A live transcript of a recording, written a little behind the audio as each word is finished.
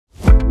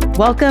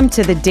Welcome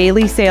to the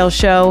Daily Sales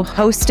Show,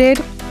 hosted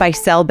by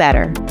Sell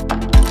Better.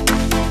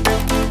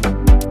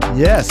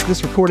 Yes,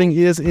 this recording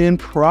is in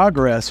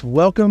progress.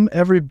 Welcome,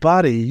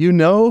 everybody. You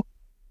know,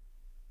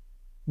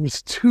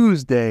 it's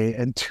Tuesday,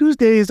 and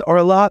Tuesdays are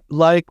a lot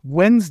like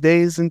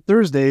Wednesdays and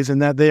Thursdays in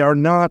that they are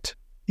not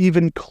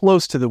even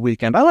close to the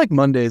weekend. I like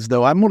Mondays,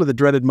 though. I'm one of the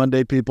dreaded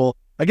Monday people.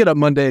 I get up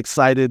Monday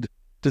excited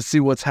to see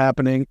what's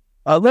happening.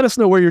 Let us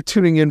know where you're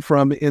tuning in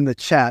from in the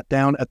chat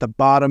down at the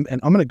bottom, and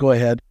I'm going to go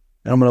ahead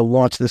and I'm going to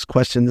launch this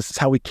question. This is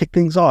how we kick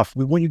things off.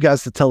 We want you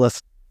guys to tell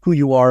us who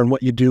you are and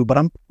what you do, but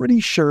I'm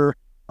pretty sure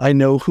I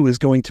know who is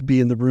going to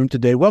be in the room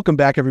today. Welcome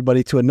back,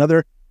 everybody, to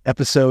another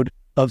episode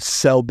of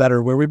Sell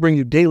Better, where we bring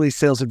you daily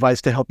sales advice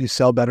to help you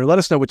sell better. Let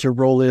us know what your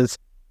role is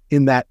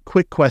in that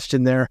quick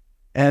question there.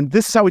 And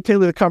this is how we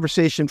tailor the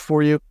conversation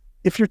for you.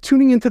 If you're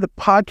tuning into the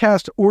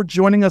podcast or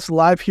joining us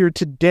live here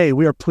today,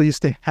 we are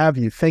pleased to have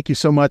you. Thank you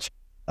so much.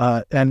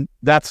 And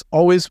that's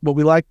always what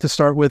we like to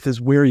start with,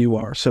 is where you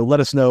are. So let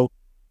us know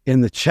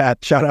in the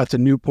chat. Shout out to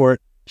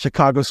Newport,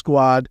 Chicago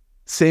squad,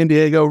 San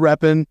Diego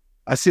repping.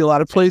 I see a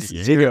lot of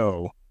places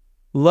here.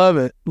 Love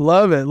it.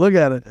 Love it. Look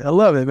at it. I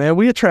love it, man.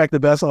 We attract the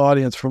best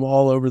audience from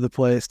all over the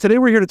place. Today,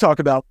 we're here to talk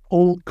about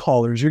cold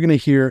callers. You're going to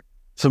hear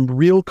some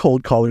real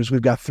cold callers.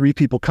 We've got 3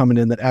 people coming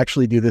in that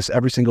actually do this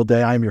every single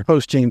day. I am your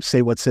host, James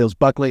Say What Sales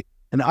Buckley,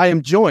 and I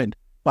am joined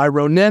by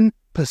Ronen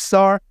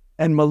Passar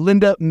and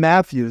Melinda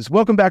Matthews.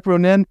 Welcome back,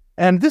 Ronen.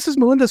 And this is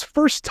Melinda's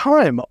first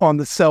time on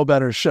the Sell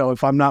Better show,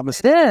 if I'm not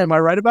mistaken. Am I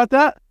right about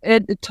that?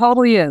 It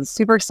totally is.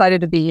 Super excited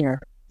to be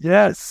here.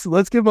 Yes.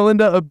 Let's give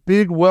Melinda a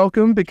big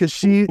welcome because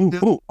she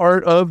is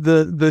part of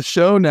the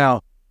show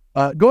now.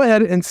 Go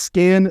ahead and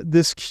scan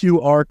this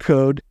QR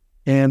code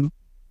and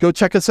go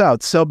check us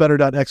out,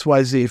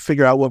 sellbetter.xyz.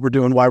 Figure out what we're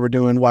doing, why we're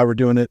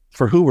doing it,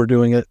 for who we're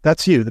doing it.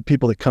 That's you, the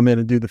people that come in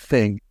and do the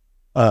thing.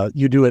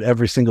 You do it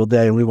every single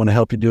day, and we want to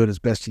help you do it as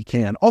best you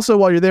can. Also,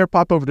 while you're there,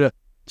 pop over to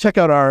check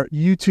out our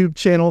YouTube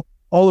channel.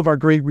 All of our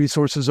great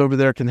resources over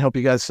there can help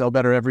you guys sell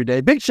better every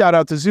day. Big shout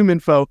out to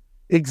ZoomInfo,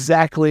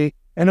 Exactly,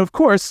 and of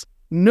course,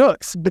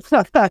 Nooks.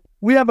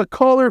 We have a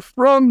caller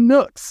from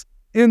Nooks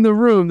in the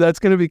room that's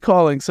going to be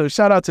calling. So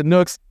shout out to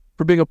Nooks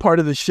for being a part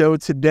of the show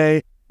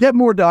today. Get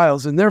more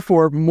dials and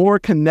therefore more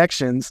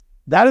connections.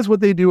 That is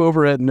what they do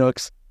over at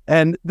Nooks.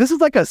 And this is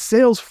like a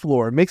sales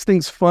floor. It makes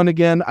things fun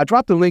again. I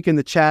dropped the link in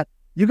the chat.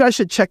 You guys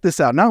should check this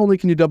out. Not only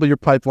can you double your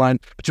pipeline,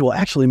 but you will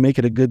actually make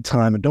it a good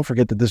time. And don't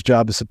forget that this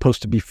job is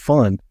supposed to be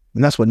fun.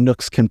 And that's what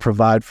Nooks can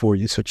provide for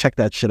you. So check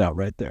that shit out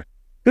right there.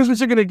 Here's what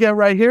you're going to get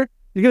right here.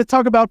 You're going to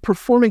talk about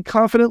performing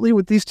confidently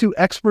with these 2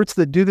 experts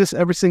that do this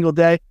every single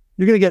day.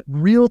 You're going to get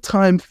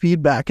real-time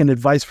feedback and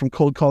advice from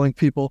cold calling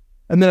people.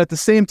 And then at the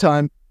same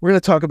time, we're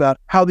going to talk about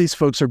how these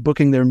folks are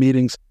booking their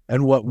meetings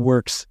and what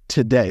works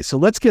today. So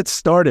let's get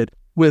started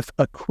with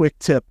a quick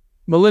tip.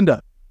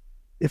 Melinda,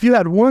 if you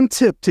had one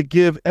tip to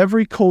give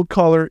every cold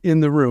caller in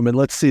the room, and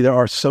let's see, there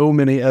are so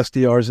many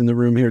SDRs in the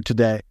room here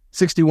today,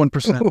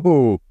 61%.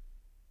 Ooh,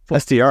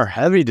 SDR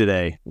heavy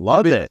today.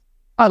 Love it.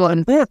 I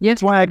love it.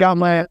 That's why I got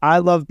my I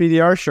Love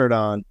BDR shirt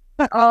on.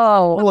 Oh.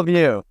 All of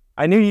you.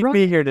 I knew you'd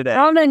be here today.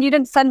 Ronen, you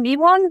didn't send me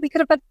one? We could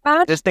have been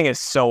bad. This thing is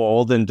so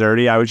old and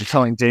dirty. I was just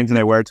telling James and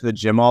I wear it to the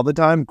gym all the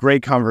time.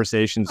 Great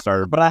conversation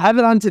starter. But I have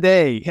it on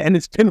today, and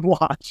it's been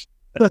washed.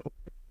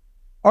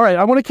 All right,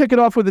 I want to kick it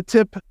off with a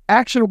tip.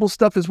 Actionable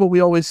stuff is what we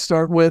always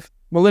start with.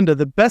 Melinda,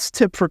 the best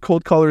tip for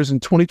cold callers in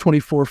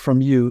 2024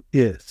 from you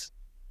is?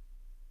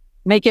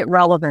 Make it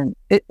relevant.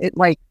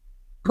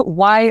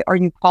 Why are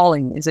you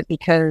calling? Is it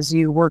because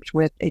you worked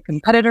with a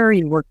competitor?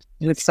 You worked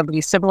with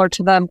somebody similar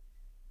to them?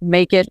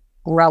 Make it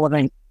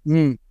relevant.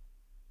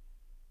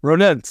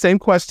 Ronen, same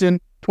question.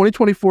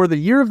 2024, the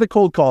year of the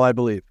cold call, I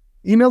believe.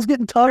 Emails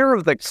getting tired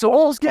of the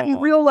soul's getting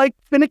real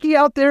finicky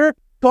out there.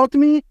 Talk to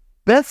me.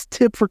 Best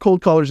tip for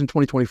cold callers in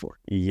 2024.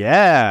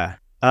 Yeah.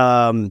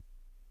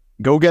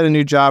 Go get a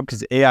new job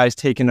because AI is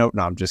taking over.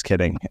 No, I'm just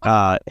kidding.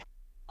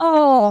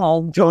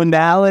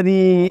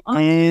 Tonality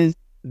is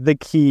the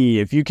key.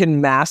 If you can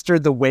master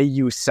the way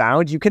you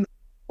sound, you can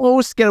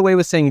almost get away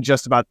with saying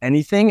just about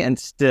anything and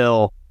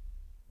still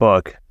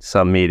book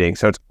some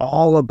meetings. So it's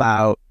all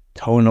about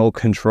tonal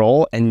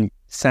control and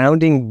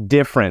sounding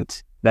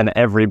different than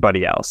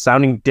everybody else.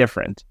 Sounding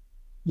different.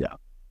 Yeah.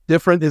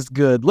 Different is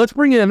good. Let's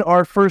bring in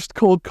our first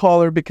cold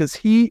caller because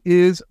he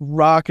is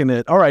rocking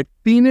it. All right,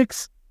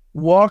 Phoenix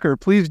Walker,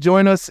 please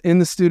join us in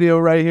the studio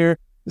right here.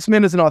 This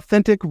man is an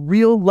authentic,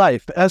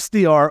 real-life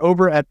SDR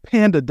over at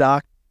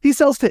PandaDoc. He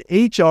sells to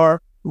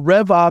HR,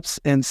 RevOps,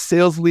 and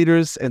sales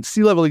leaders and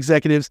C-level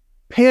executives.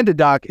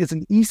 PandaDoc is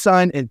an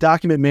e-sign and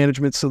document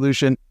management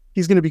solution.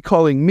 He's going to be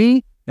calling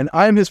me, and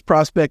I am his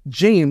prospect,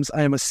 James.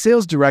 I am a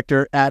sales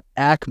director at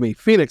Acme.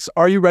 Phoenix,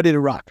 are you ready to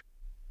rock?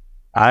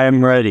 I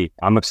am ready.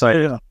 I'm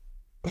excited. Yeah.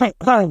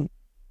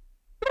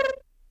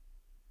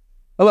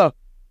 Hello.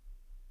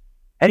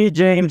 Hey,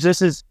 James,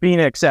 this is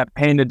Phoenix at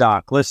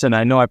PandaDoc. Listen,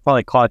 I know I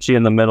probably caught you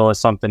in the middle of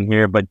something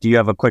here, but do you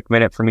have a quick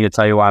minute for me to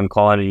tell you why I'm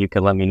calling, and you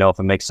can let me know if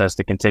it makes sense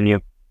to continue?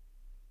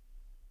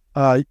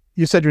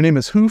 You said your name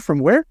is who from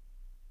where?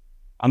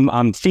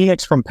 I'm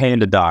Phoenix from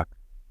PandaDoc.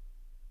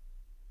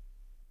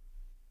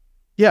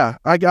 Yeah,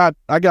 I got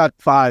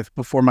 5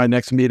 before my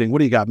next meeting. What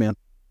do you got, man?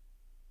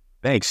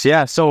 Thanks.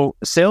 Yeah. So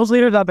sales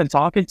leaders I've been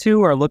talking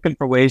to are looking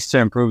for ways to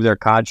improve their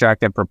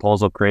contract and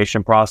proposal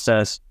creation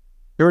process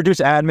to reduce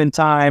admin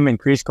time,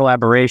 increase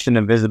collaboration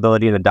and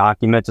visibility in the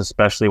documents,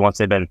 especially once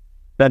they've been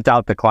sent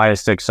out to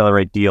clients to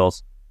accelerate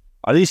deals.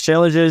 Are these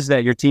challenges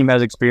that your team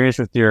has experienced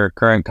with your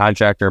current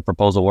contract or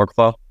proposal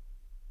workflow?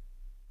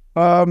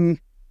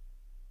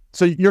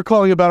 So you're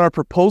calling about our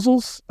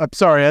proposals? I'm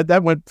sorry,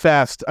 that went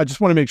fast. I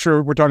just want to make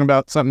sure we're talking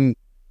about something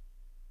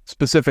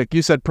specific.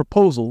 You said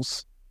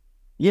proposals.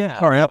 Yeah.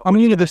 All right, I'm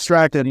getting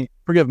distracted.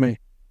 Forgive me.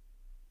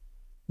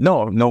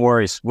 No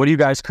worries. What are you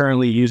guys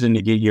currently using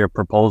to get your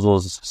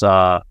proposals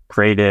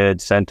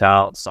created, sent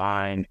out,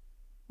 signed?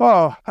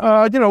 Oh,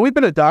 we've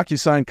been a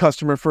DocuSign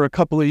customer for a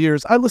couple of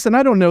years. I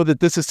don't know that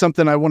this is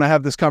something I want to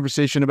have this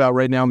conversation about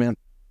right now, man.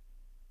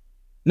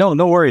 No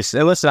worries.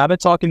 Hey, listen, I've been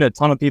talking to a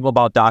ton of people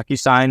about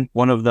DocuSign.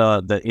 One of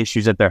the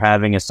issues that they're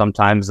having is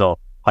sometimes they'll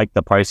hike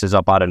the prices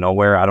up out of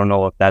nowhere. I don't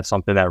know if that's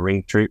something that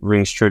rings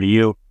true to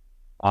you.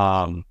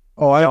 I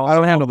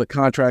don't handle the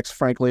contracts,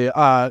 frankly.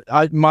 I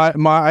am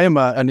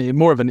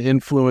more of an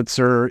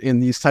influencer in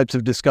these types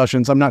of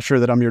discussions. I'm not sure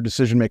that I'm your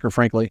decision maker,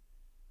 frankly.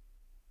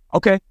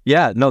 Okay.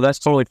 Yeah, no, that's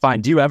totally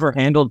fine. Do you ever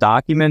handle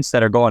documents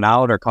that are going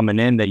out or coming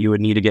in that you would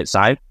need to get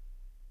signed?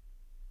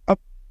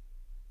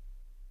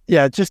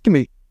 Yeah, just give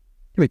me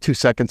 2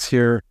 seconds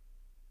here.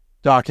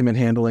 Document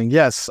handling.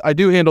 Yes, I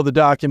do handle the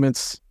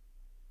documents.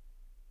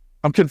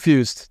 I'm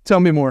confused. Tell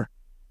me more.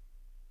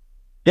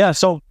 Yeah,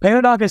 so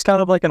PanaDoc is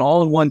kind of like an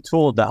all-in-one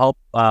tool to help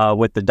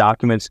with the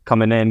documents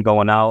coming in,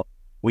 going out.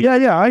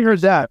 Yeah, I heard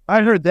that.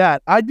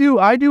 I do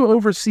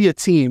oversee a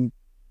team,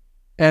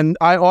 and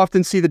I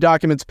often see the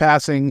documents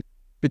passing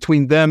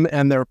between them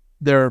and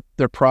their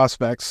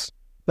prospects.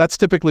 That's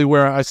typically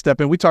where I step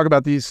in. We talk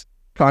about these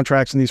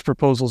contracts and these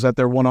proposals at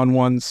their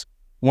one-on-ones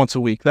once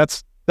a week.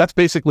 That's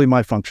basically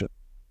my function.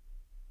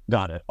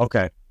 Got it.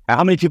 Okay.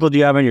 How many people do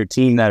you have on your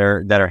team that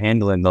are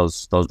handling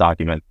those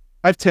documents?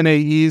 I have 10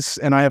 AEs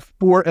and I have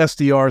 4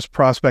 SDRs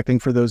prospecting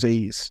for those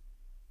AEs.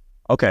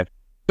 Okay.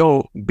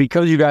 So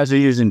because you guys are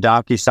using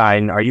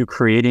DocuSign, are you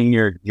creating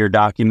your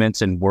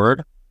documents in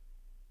Word?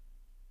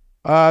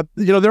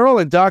 They're all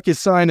in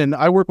DocuSign, and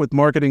I work with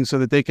marketing so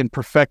that they can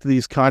perfect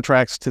these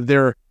contracts to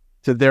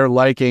their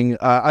liking.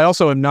 I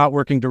also am not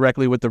working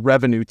directly with the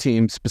revenue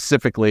team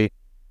specifically.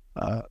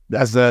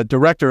 As the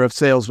director of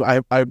sales,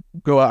 I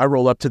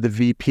roll up to the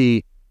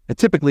VP, and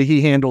typically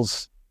he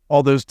handles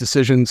all those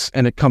decisions,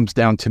 and it comes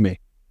down to me.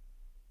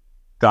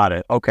 Got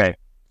it. Okay.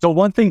 So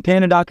one thing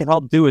PanaDoc can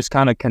help do is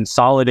kind of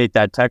consolidate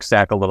that tech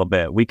stack a little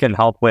bit. We can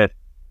help with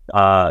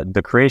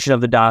the creation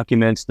of the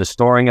documents, the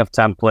storing of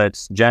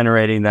templates,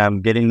 generating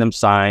them, getting them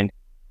signed.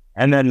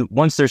 And then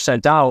once they're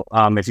sent out,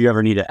 if you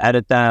ever need to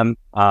edit them,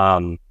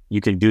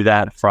 you can do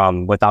that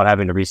without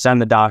having to resend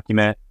the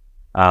document,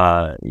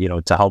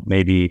 to help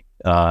maybe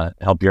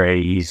help your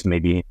AEs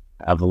maybe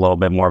have a little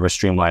bit more of a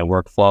streamlined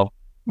workflow.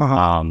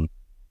 Uh-huh.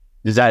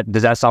 Does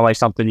that sound like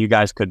something you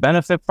guys could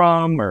benefit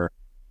from? Or,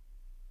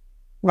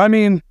 I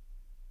mean,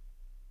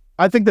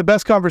 I think the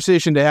best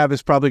conversation to have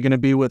is probably going to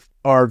be with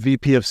our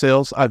VP of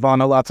sales,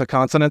 Ivana Lots of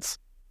Consonants.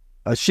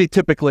 She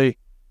typically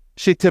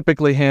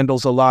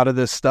handles a lot of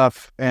this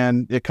stuff,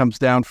 and it comes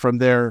down from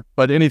there.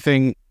 But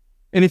anything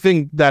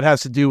that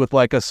has to do with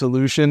like a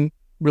solution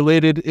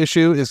related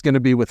issue is going to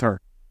be with her.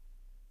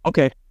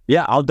 Okay.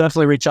 Yeah, I'll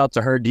definitely reach out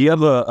to her. Do you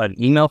have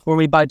an email for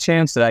me by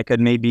chance that I could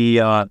maybe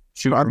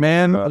shoot?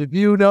 Man, if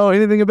you know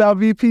anything about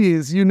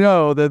VPs, you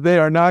know that they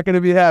are not going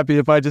to be happy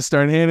if I just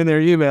start handing their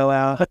email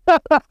out.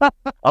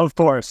 Of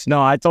course.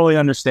 No, I totally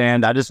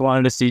understand. I just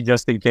wanted to see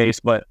just in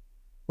case. But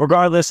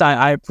regardless,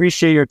 I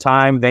appreciate your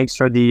time. Thanks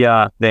for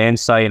the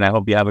insight, and I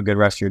hope you have a good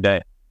rest of your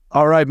day.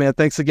 All right, man.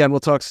 Thanks again. We'll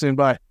talk soon.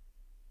 Bye.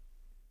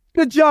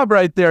 Good job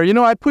right there.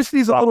 I pushed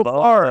these a little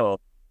far.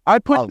 I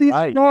put these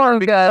far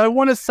because I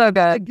want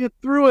to get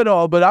through it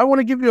all, but I want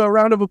to give you a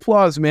round of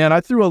applause, man.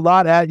 I threw a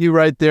lot at you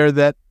right there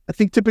that I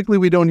think typically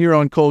we don't hear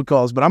on cold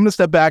calls, but I'm going to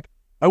step back.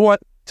 I want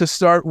to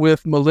start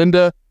with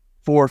Melinda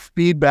for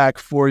feedback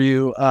for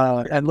you,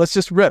 and let's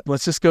just rip.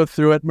 Let's just go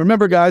through it.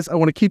 Remember, guys, I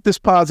want to keep this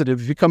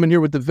positive. If you come in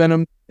here with the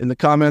venom in the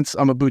comments,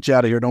 I'm going to boot you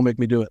out of here. Don't make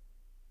me do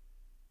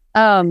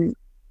it.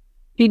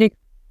 Phoenix,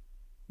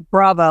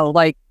 bravo.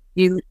 Like,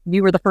 you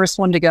were the first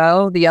one to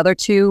go. The other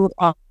two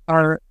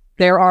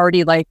they're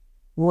already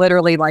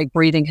literally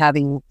breathing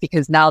heavy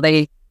because now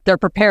they're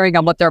preparing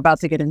on what they're about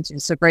to get into.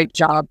 So great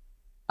job.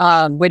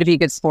 Way to be a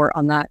good sport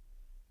on that.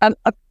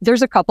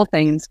 There's a couple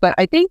things, but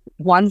I think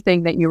one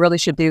thing that you really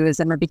should do is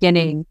in the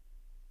beginning,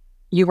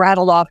 you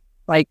rattled off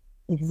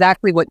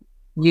exactly what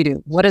you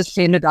do. What is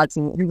PanaDoc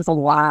do? It was a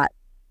lot.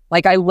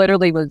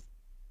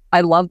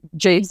 I love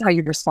James how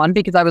you respond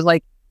because I was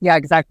like, yeah,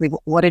 exactly.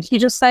 What did he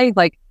just say?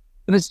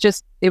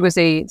 It was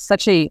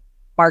such a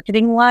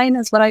marketing line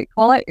is what I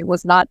call it. It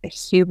was not a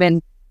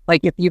human,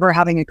 if you were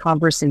having a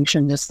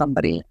conversation with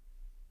somebody.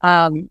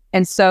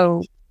 And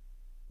so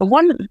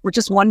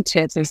one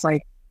tip is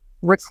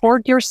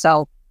record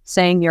yourself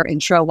saying your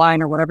intro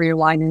line or whatever your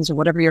line is or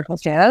whatever your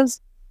hook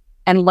is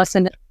and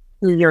listen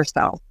to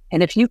yourself.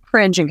 And if you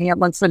cringe and can't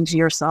listen to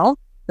yourself,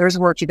 there's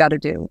work you got to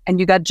do. And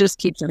you got to just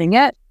keep doing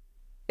it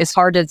as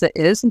hard as it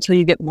is until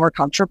you get more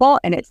comfortable.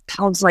 And it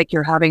sounds like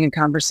you're having a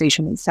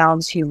conversation. It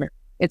sounds human.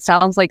 It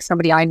sounds like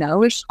somebody I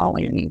know is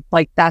calling me.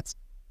 Like that's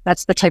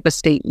the type of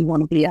state you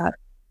want to be at.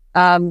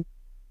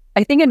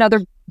 I think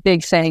another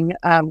big thing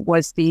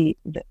was he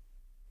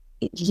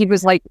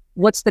was like,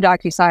 what's the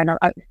DocuSign?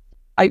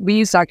 We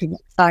use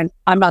DocuSign.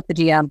 I'm not the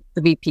GM,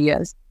 the VP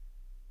is.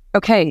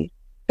 Okay,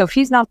 so if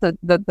he's not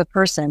the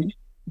person,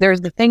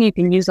 there's the thing you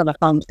can use on the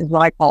phone is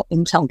what I call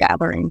intel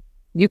gathering.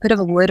 You could have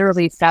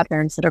literally sat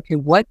there and said, okay,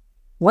 what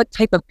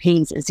type of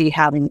pains is he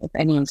having, if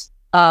any?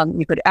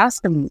 You could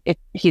ask him if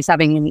he's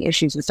having any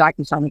issues with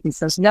DocuSign. If he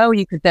says no,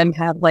 you could then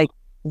have like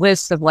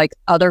lists of like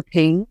other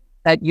pains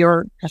that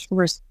your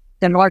customers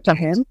similar to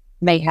him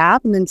may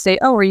have, and then say,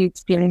 oh, are you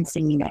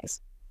experiencing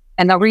this?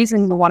 And the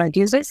reason we want to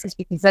do this is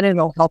because then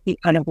it'll help you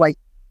kind of like,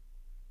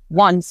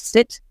 one,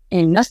 sit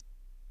in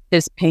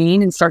this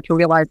pain and start to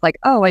realize like,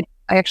 oh, I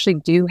actually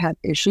do have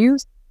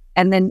issues.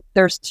 And then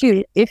there's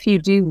two, if you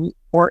do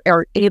or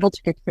are able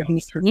to fix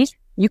these things,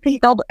 you can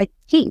build a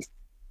case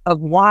of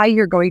why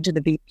you're going to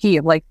the VP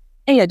of like,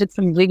 hey, I did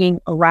some digging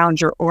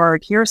around your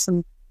org. Here are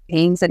some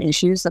pains and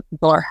issues that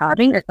people are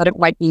having. I thought it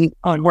might be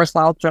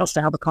worthwhile just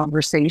to have a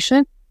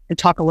conversation and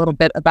talk a little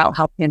bit about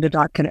how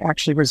PandaDoc can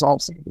actually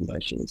resolve some of these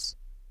issues.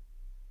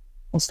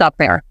 We'll stop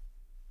there.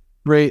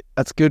 Great.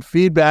 That's good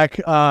feedback.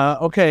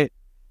 Okay.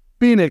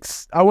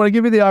 Phoenix, I want to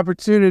give you the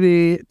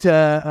opportunity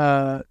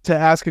to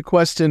ask a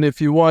question if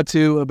you want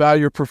to about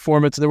your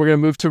performance. And then we're going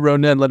to move to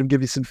Ronen, let him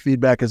give you some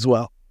feedback as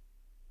well.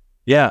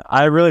 Yeah,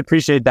 I really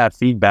appreciate that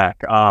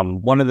feedback.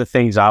 One of the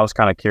things I was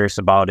kind of curious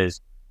about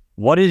is,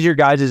 what is your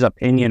guys'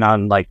 opinion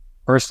on like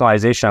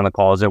personalization on the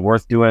call? Is it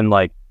worth doing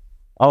like,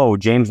 oh,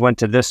 James went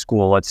to this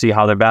school, let's see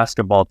how their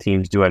basketball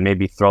team's doing,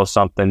 maybe throw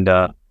something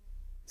to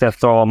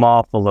throw them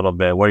off a little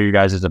bit? What are your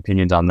guys'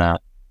 opinions on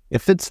that?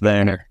 If it's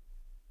there.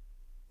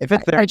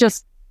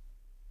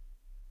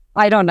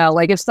 I don't know.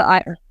 Like if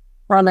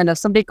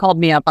somebody called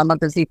me up, I'm a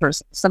busy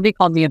person. Somebody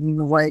called me up and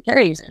was like,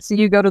 hey, so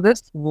you go to this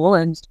school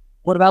and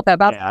what about that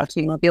basketball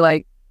team? I'll be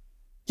like,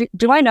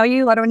 do I know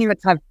you? I don't even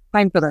have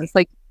time for this.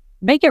 Like,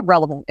 make it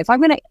relevant. If I'm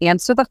going to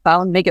answer the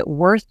phone, make it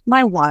worth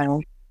my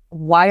while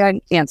why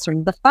I'm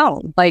answering the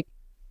phone. Like,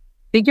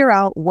 figure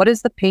out what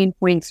is the pain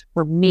points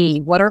for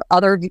me? What are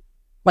other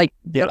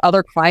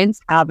other clients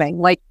having?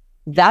 Like,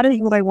 that is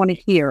what I want to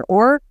hear.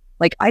 Or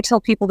like I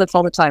tell people this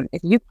all the time.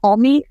 If you call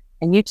me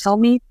and you tell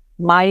me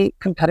my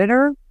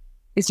competitor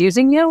is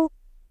using you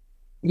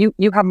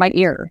have my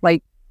ear.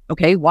 Like,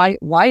 okay, why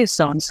is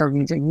so-and-so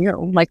using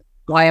you? Like,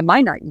 why am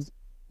I not using?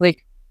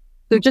 Like,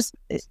 so just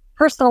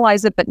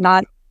personalize it, but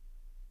not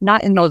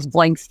in those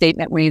blank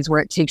statement ways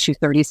where it takes you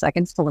 30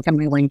 seconds to look at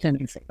my LinkedIn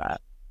and say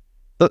that.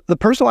 The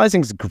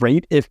personalizing is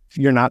great if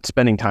you're not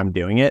spending time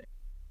doing it.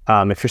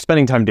 If you're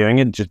spending time doing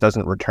it, it just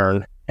doesn't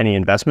return any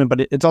investment,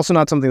 but it's also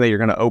not something that you're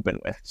going to open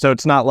with. So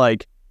it's not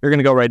like you're going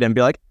to go right in and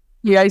be like,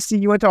 yeah, I see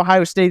you went to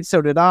Ohio State,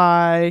 so did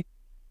I.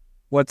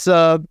 What's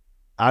up?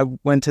 I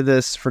went to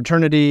this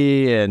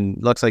fraternity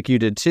and looks like you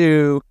did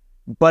too.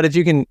 But if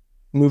you can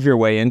move your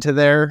way into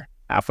there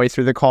halfway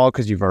through the call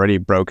because you've already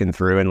broken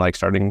through and like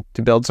starting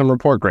to build some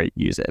rapport, great,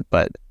 use it.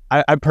 But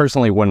I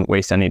personally wouldn't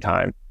waste any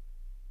time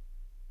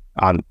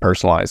on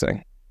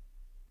personalizing.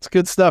 It's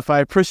good stuff. I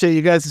appreciate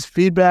you guys'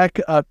 feedback.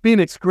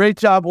 Phoenix, great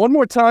job. One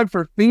more time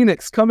for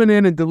Phoenix coming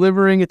in and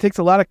delivering. It takes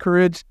a lot of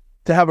courage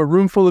to have a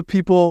room full of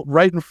people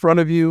right in front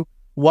of you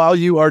while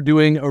you are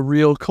doing a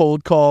real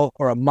cold call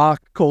or a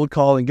mock cold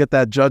call and get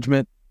that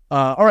judgment.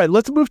 All right,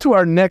 let's move to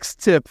our next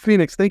tip.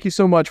 Phoenix, thank you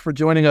so much for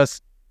joining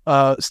us.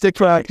 Stick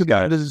to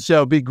the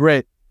show. Be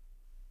great.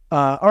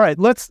 All right,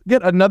 let's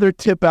get another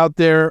tip out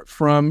there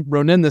from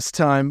Ronen this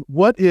time.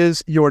 What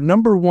is your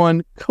number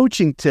one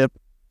coaching tip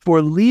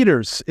for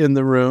leaders in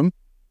the room?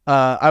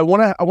 I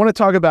want to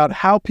talk about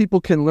how people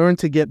can learn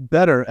to get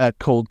better at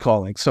cold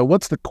calling. So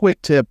what's the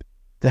quick tip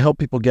to help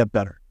people get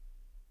better?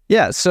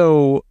 Yeah,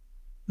 so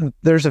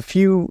there's a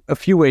few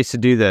ways to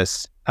do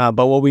this.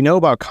 But what we know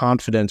about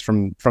confidence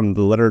from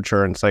the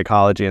literature and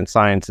psychology and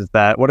science is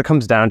that what it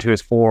comes down to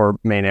is four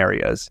main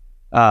areas.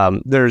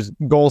 There's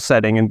goal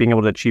setting and being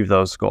able to achieve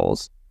those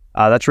goals.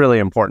 That's really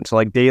important. So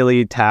like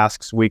daily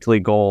tasks, weekly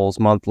goals,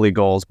 monthly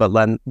goals, but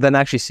then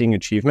actually seeing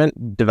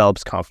achievement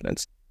develops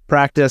confidence.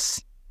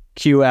 Practice,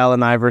 Q,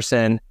 Allen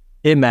Iverson,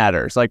 it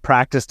matters. Like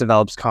practice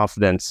develops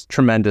confidence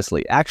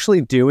tremendously.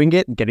 Actually doing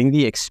it, getting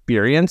the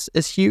experience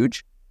is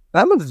huge.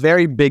 I'm a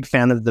very big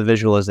fan of the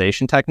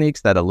visualization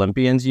techniques that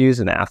Olympians use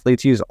and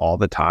athletes use all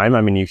the time.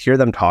 I mean, you hear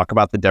them talk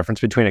about the difference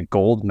between a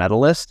gold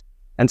medalist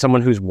and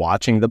someone who's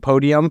watching the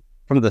podium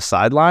from the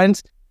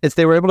sidelines. It's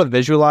they were able to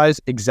visualize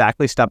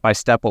exactly step by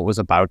step what was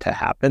about to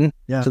happen.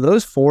 Yeah. So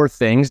those four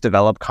things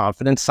develop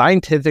confidence,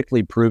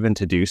 scientifically proven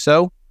to do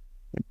so.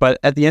 But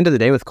at the end of the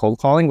day with cold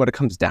calling, what it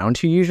comes down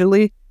to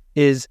usually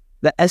is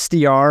the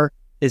SDR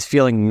is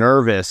feeling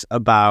nervous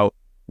about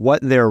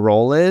what their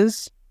role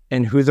is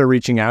and who they're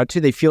reaching out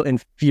to. They feel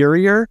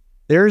inferior.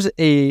 there's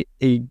a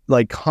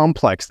like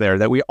complex there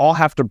that we all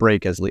have to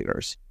break as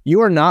leaders.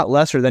 You are not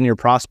lesser than your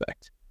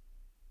prospect.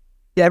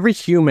 Every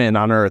human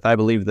on earth, I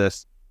believe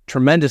this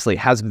tremendously,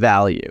 has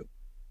value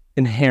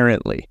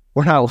inherently.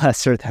 We're not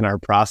lesser than our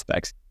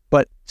prospects.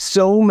 But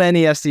so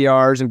many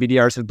SDRs and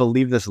BDRs have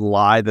believed this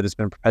lie that has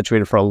been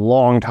perpetuated for a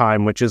long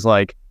time, which is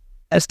like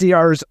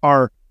SDRs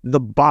are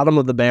the bottom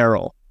of the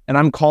barrel. And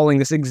I'm calling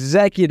this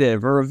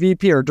executive or a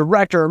VP or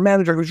director or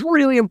manager who's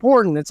really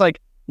important. It's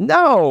like,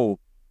 no,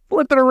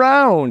 flip it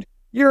around.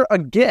 You're a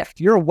gift.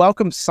 You're a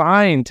welcome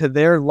sign to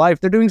their life.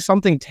 They're doing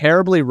something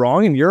terribly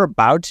wrong and you're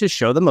about to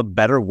show them a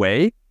better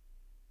way.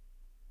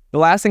 The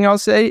last thing I'll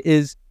say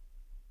is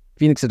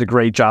Phoenix did a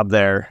great job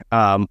there.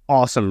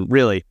 Awesome,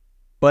 really.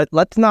 But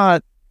let's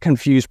not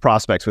confuse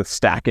prospects with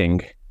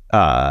stacking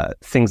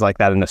things like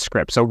that in a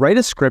script. So write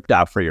a script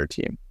out for your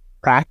team.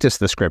 Practice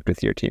the script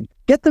with your team.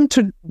 Get them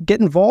to get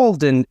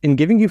involved in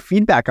giving you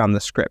feedback on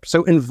the script.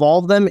 So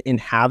involve them in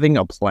having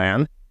a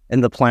plan.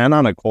 And the plan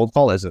on a cold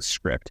call is a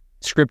script.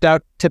 Script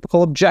out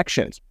typical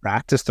objections.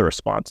 Practice the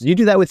response. You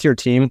do that with your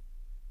team,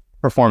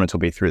 performance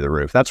will be through the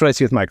roof. That's what I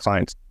see with my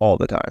clients all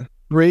the time.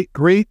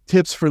 Great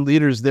tips for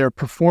leaders there.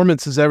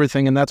 Performance is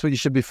everything, and that's what you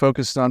should be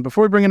focused on.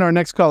 Before we bring in our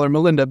next caller,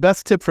 Melinda,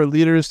 best tip for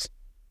leaders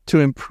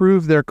to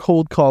improve their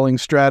cold calling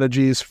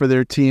strategies for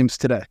their teams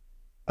today.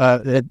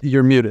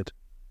 You're muted.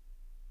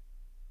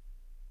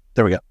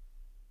 There we go.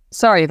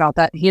 Sorry about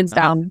that. Hands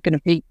down, going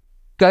to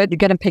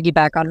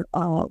piggyback on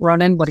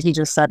Ronan. What he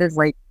just said is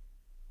like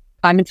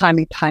time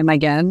and time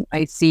again,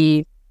 I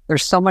see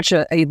there's so much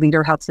a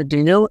leader has to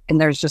do,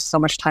 and there's just so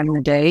much time in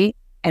the day,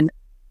 and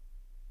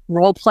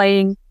role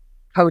playing,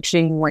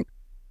 coaching, like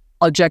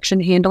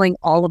objection handling,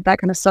 all of that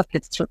kind of stuff,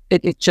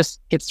 it just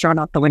gets thrown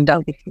out the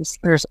window because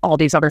there's all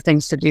these other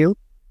things to do.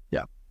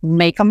 Yeah.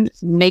 Make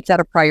that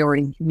a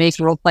priority. Make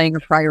role playing a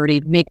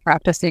priority. Make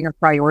practicing a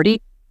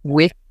priority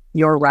with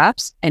your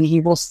reps, and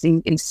you will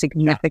see a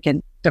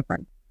significant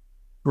difference.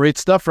 Great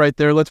stuff right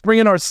there. Let's bring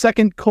in our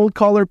second cold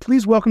caller.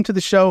 Please welcome to the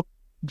show,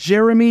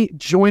 Jeremy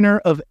Joyner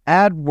of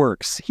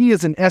AdWorks. He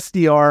is an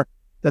SDR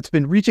that's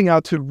been reaching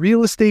out to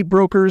real estate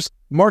brokers,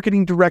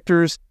 marketing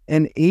directors,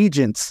 and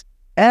agents.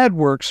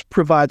 AdWorks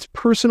provides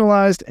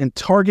personalized and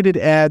targeted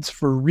ads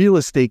for real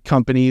estate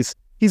companies.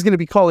 He's going to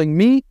be calling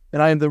me,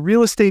 and I am the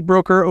real estate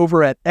broker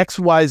over at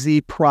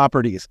XYZ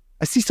Properties.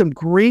 I see some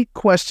great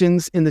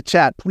questions in the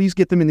chat. Please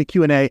get them in the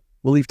Q&A.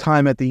 We'll leave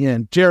time at the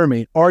end.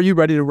 Jeremy, are you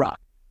ready to rock?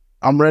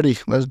 I'm ready.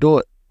 Let's do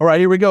it. All right,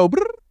 here we go.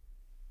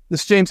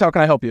 This is James. How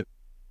can I help you?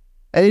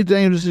 Hey,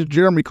 James, this is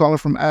Jeremy calling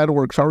from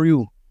AdWorks. How are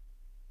you?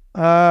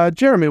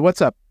 Jeremy,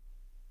 what's up?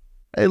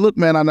 Hey, look,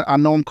 man, I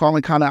know I'm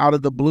calling kind of out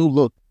of the blue.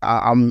 Look,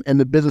 I'm in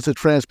the business of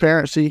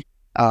transparency.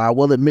 I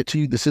will admit to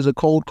you, this is a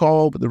cold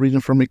call, but the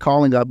reason for me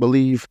calling, I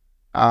believe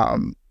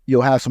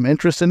you'll have some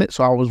interest in it.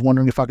 So I was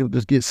wondering if I could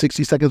just get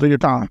 60 seconds of your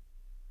time.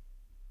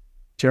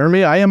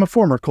 Jeremy, I am a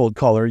former cold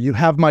caller. You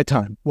have my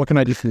time. What can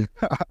I do for you?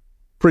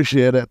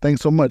 Appreciate it.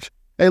 Thanks so much.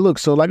 Hey, look,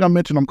 so like I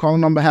mentioned, I'm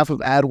calling on behalf of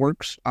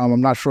AdWorks.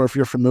 I'm not sure if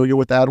you're familiar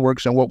with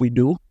AdWorks and what we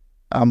do,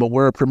 but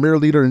we're a premier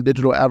leader in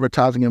digital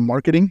advertising and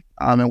marketing,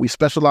 and we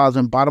specialize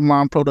in bottom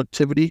line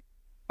productivity,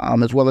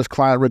 as well as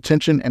client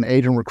retention and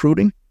agent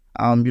recruiting.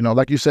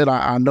 Like you said,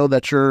 I know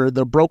that you're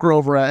the broker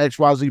over at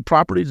XYZ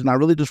Properties, and I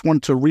really just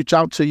wanted to reach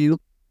out to you.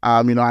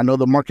 I know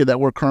the market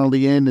that we're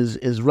currently in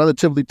is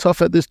relatively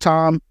tough at this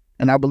time,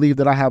 and I believe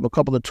that I have a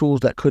couple of tools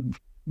that could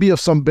be of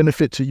some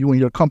benefit to you and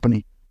your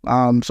company.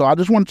 So I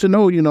just wanted to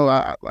know,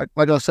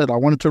 like I said, I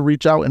wanted to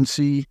reach out and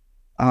see,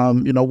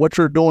 what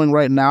you're doing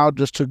right now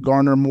just to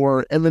garner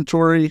more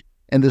inventory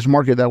in this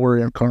market that we're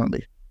in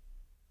currently.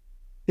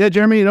 Yeah,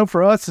 Jeremy,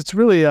 for us, it's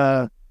really,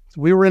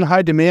 we were in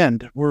high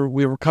demand.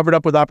 We were covered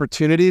up with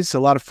opportunities. A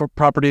lot of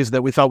properties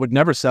that we thought would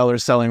never sell are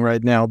selling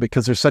right now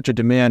because there's such a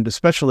demand,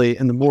 especially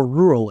in the more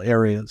rural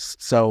areas.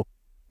 So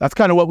that's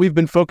kind of what we've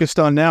been focused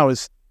on now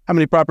is how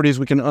many properties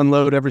we can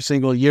unload every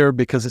single year,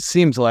 because it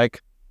seems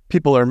like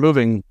people are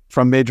moving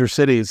from major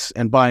cities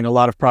and buying a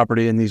lot of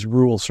property in these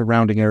rural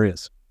surrounding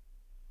areas.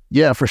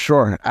 Yeah, for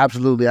sure.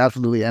 Absolutely.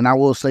 Absolutely. And I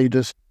will say,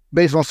 just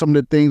based on some of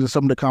the things and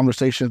some of the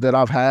conversations that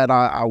I've had,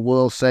 I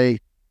will say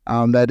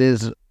that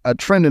is a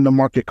trend in the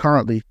market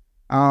currently.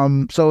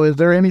 So is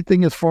there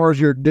anything as far as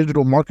your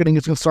digital marketing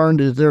is concerned?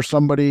 Is there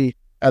somebody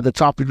at the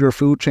top of your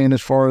food chain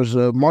as far as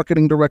a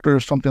marketing director or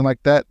something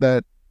like that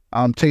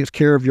takes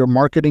care of your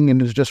marketing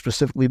and is just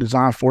specifically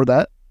designed for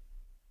that?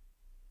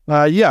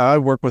 Yeah, I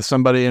work with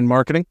somebody in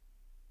marketing.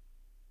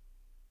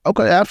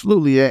 Okay,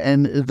 absolutely.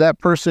 And is that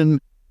person,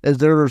 is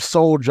their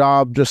sole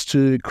job just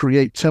to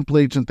create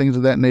templates and things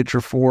of that nature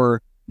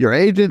for your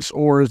agents,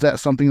 or is that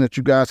something that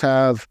you guys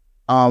have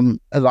as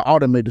an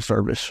automated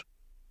service?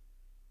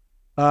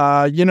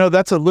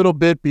 That's a little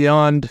bit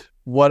beyond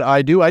what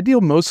I do. I deal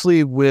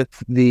mostly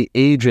with the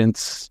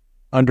agents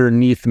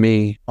underneath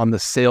me on the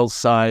sales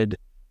side.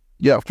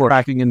 Yeah, of course.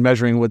 Tracking and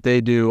measuring what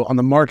they do. On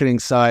the marketing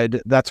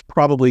side, that's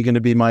probably going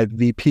to be my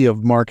VP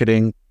of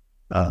marketing,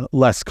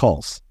 less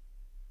calls.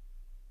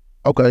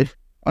 Okay,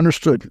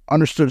 understood.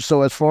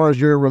 So as far as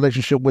your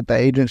relationship with the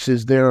agents,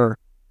 is there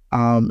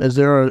Is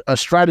there a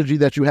strategy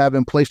that you have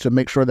in place to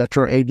make sure that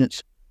your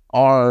agents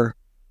are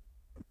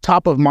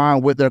top of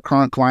mind with their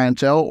current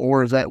clientele,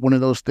 or is that one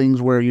of those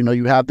things where, you know,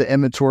 you have the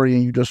inventory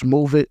and you just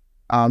move it?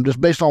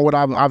 Just based on what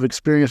I've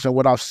experienced and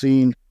what I've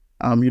seen,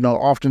 you know,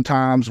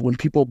 oftentimes when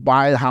people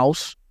buy a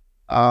house,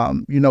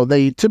 you know,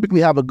 they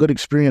typically have a good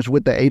experience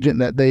with the agent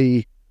that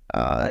they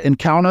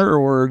encounter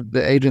or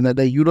the agent that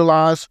they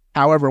utilize.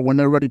 However, when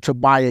they're ready to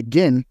buy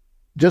again,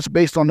 just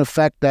based on the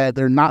fact that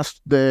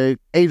the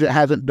agent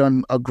hasn't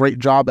done a great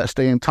job at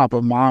staying top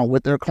of mind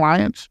with their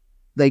clients,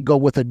 they go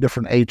with a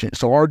different agent.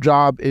 So our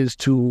job is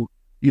to,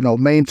 you know,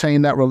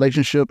 maintain that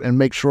relationship and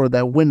make sure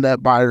that when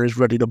that buyer is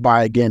ready to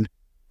buy again,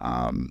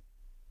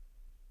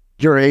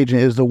 your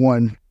agent is the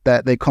one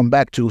that they come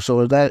back to.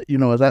 So is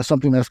that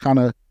something that's kind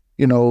of,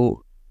 you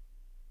know...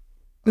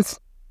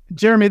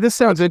 Jeremy, this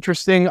sounds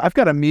interesting. I've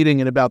got a meeting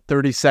in about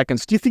 30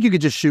 seconds. Do you think you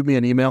could just shoot me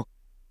an email?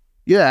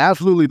 Yeah,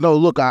 absolutely. No,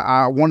 look,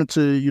 I wanted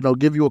to, you know,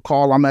 give you a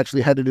call. I'm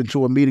actually headed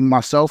into a meeting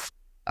myself.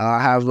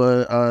 I have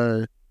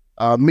a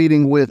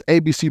meeting with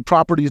ABC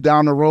Properties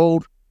down the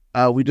road.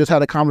 We just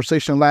had a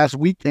conversation last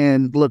week.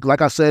 And look,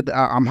 like I said,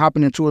 I'm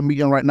hopping into a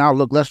meeting right now.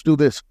 Look, let's do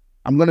this.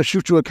 I'm going to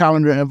shoot you a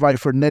calendar invite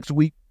for next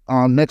week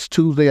on next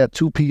Tuesday at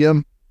 2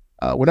 p.m.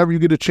 Whenever you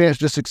get a chance,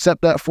 just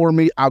accept that for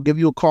me. I'll give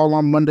you a call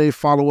on Monday,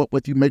 follow up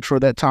with you, make sure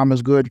that time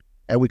is good,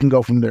 and we can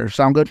go from there.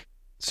 Sound good?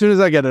 As soon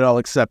as I get it, I'll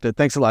accept it.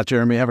 Thanks a lot,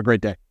 Jeremy. Have a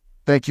great day.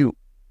 Thank you.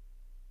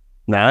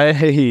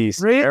 Nice.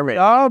 Great Jeremy.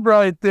 job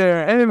right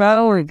there. Hey, man.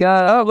 Oh, my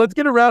God. Oh, let's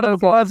get a round of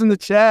applause in the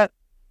chat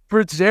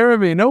for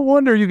Jeremy. No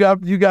wonder you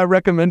got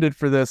recommended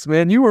for this,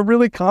 man. You were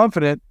really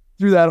confident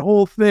through that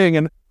whole thing.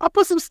 And I'll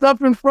put some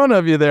stuff in front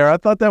of you there. I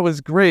thought that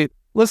was great.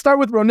 Let's start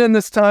with Ronen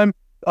this time.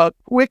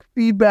 Quick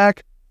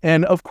feedback.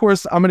 And, of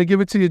course, I'm going to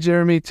give it to you,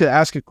 Jeremy, to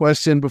ask a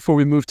question before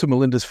we move to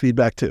Melinda's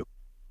feedback, too.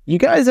 You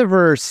guys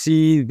ever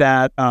see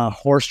that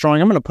horse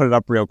drawing? I'm going to put it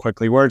up real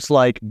quickly, where it's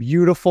like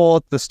beautiful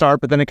at the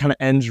start, but then it kind of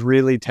ends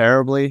really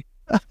terribly.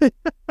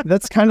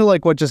 That's kind of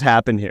like what just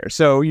happened here.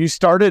 So you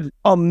started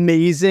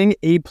amazing,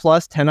 A+,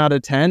 10 out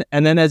of 10.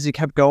 And then as you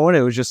kept going,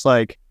 it was just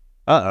like,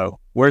 uh-oh,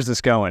 where's this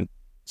going?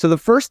 So the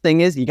first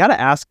thing is you got to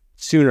ask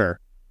sooner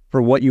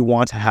for what you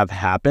want to have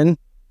happen.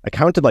 I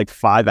counted like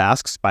 5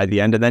 asks by the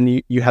end, and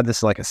then you had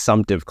this like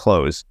assumptive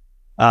close,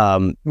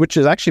 which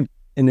is actually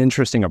an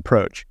interesting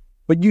approach.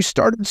 But you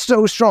started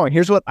so strong.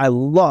 Here's what I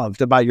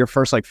loved about your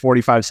first like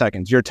 45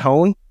 seconds. Your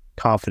tone,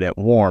 confident,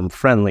 warm,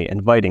 friendly,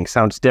 inviting,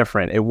 sounds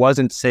different. It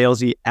wasn't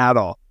salesy at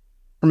all.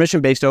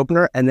 Permission-based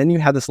opener, and then you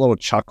had this little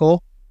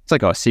chuckle. It's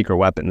like a secret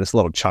weapon, this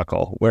little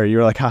chuckle, where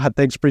you're like,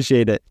 thanks,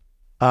 appreciate it.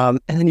 And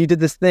then you did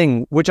this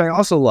thing, which I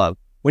also love.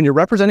 When you're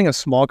representing a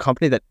small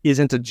company that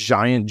isn't a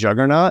giant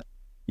juggernaut,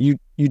 you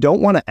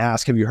don't want to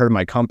ask, have you heard of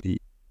my company?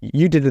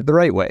 You did it the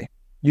right way.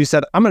 You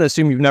said, I'm going to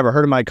assume you've never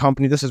heard of my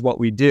company. This is what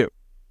we do.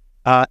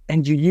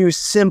 And you use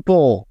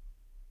simple,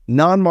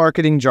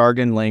 non-marketing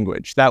jargon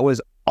language. That was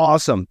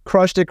awesome.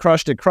 Crushed it.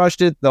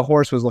 The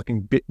horse was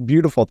looking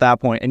beautiful at that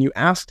point. And you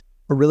asked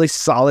a really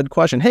solid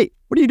question. Hey,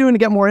 what are you doing to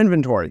get more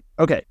inventory?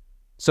 Okay.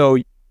 So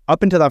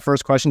up into that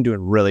first question,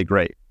 doing really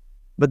great.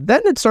 But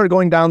then it started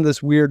going down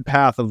this weird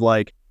path of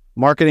like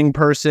marketing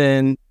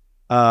person.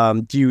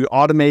 Do you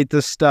automate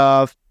this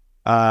stuff?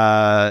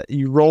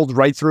 You rolled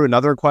right through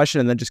another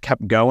question and then just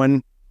kept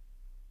going.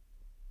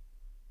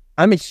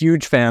 I'm a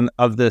huge fan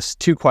of this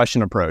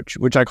 2-question approach,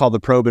 which I call the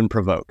probe and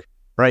provoke,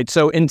 right?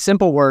 So in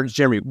simple words,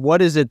 Jeremy,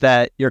 what is it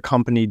that your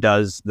company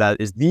does that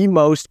is the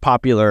most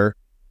popular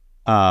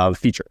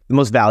feature, the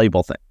most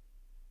valuable thing?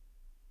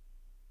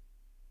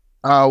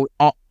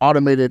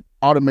 Automated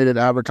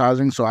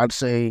advertising. So I'd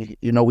say,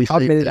 we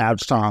automated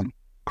ads time.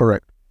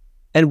 Correct.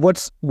 And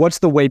what's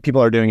the way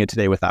people are doing it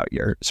today without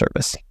your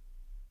service?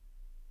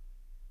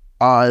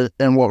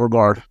 In what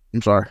regard?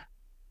 I'm sorry.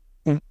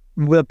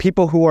 The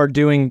people who are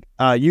doing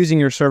using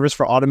your service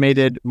for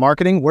automated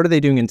marketing, what are they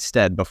doing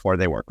instead before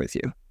they work with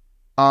you?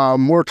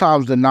 More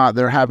times than not,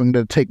 they're having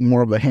to take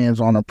more of a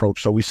hands-on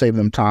approach. So we save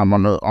them time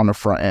on the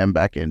front and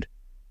back end.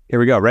 Here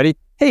we go. Ready?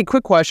 Hey,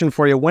 quick question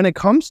for you. When it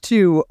comes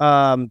to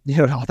all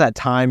that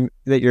time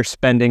that you're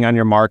spending on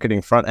your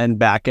marketing front end,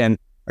 back end,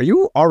 are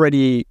you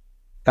already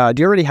do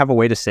you already have a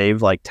way to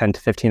save like 10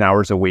 to 15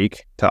 hours a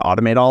week to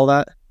automate all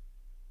that?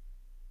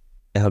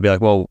 And he'll be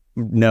like, well,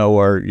 no,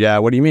 or yeah,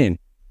 what do you mean?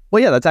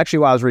 Well, yeah, that's actually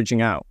why I was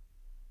reaching out.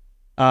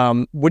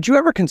 Would you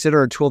ever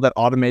consider a tool that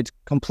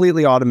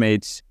completely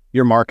automates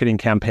your marketing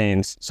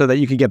campaigns so that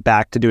you could get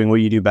back to doing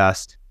what you do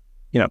best,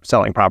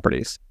 selling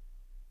properties?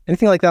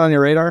 Anything like that on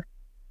your radar?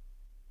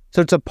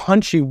 So it's a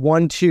punchy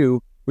 1-2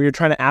 where you're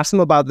trying to ask them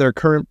about their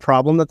current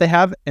problem that they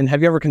have, and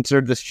have you ever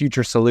considered this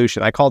future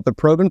solution? I call it the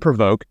probe and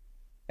provoke.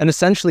 And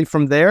essentially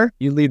from there,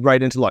 you lead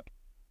right into, look,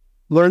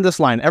 learn this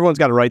line. Everyone's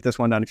got to write this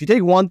one down. If you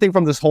take one thing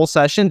from this whole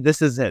session,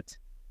 this is it.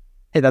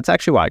 Hey, that's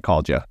actually why I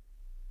called you.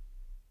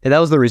 Hey, that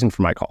was the reason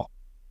for my call.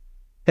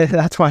 Hey,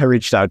 that's why I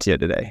reached out to you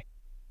today.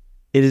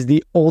 It is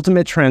the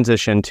ultimate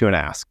transition to an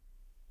ask.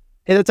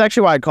 Hey, that's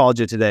actually why I called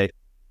you today.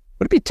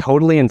 Would it be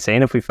totally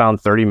insane if we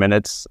found 30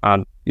 minutes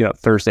on,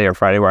 Thursday or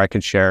Friday where I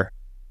could share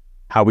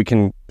how we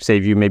can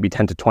save you maybe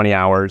 10 to 20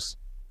 hours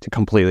to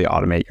completely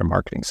automate your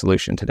marketing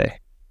solution today.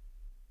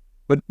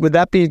 Would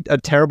that be a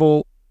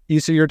terrible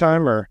use of your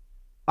time? Or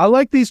I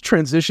like these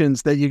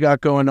transitions that you got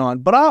going on,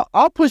 but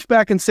I'll push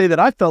back and say that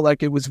I felt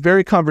like it was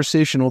very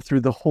conversational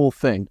through the whole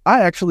thing.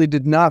 I actually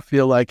did not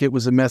feel like it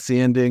was a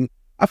messy ending.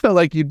 I felt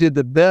like you did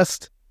the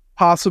best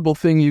possible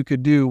thing you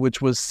could do,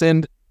 which was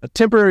send a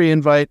temporary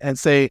invite and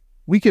say,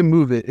 we can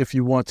move it if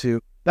you want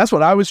to. That's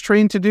what I was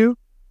trained to do.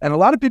 And a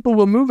lot of people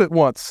will move it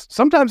once.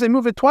 Sometimes they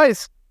move it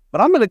twice, but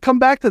I'm going to come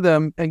back to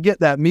them and get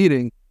that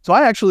meeting. So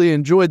I actually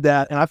enjoyed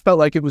that. And I felt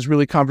like it was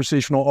really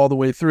conversational all the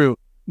way through.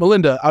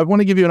 Melinda, I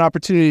want to give you an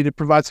opportunity to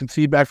provide some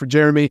feedback for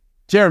Jeremy.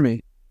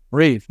 Jeremy,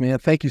 brave, man.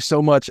 Thank you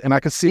so much. And I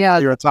can see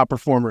you're a top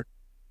performer.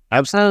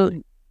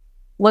 Absolutely.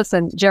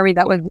 Listen, Jerry,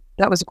 that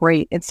was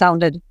great. It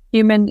sounded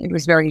human. It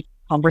was very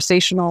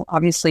conversational.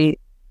 Obviously,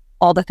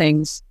 all the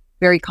things,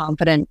 very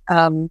confident.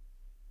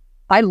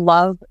 I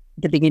love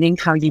the beginning,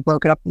 how you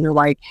broke it up and you're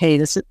like, hey,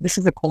 this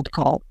is a cold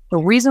call. The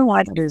reason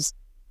why that is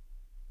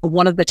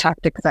one of the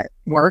tactics that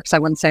works, I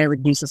wouldn't say I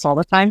would use this all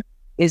the time,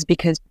 is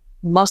because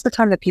most of the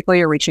time the people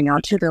you're reaching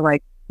out to, they're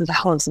like, who the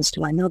hell is this?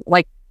 Do I know?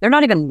 Like, they're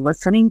not even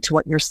listening to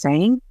what you're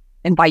saying.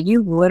 And by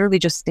you literally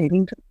just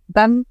stating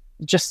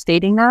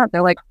that,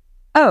 they're like,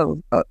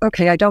 oh,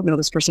 okay, I don't know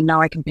this person.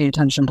 Now I can pay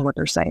attention to what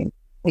they're saying.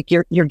 Like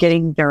you're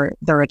getting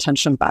their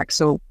attention back.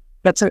 So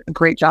that's a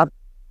great job.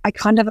 I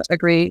kind of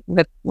agree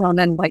with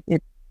Ronan. Like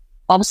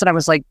all of a sudden I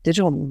was like,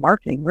 digital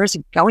marketing, where's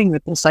he going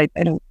with this? I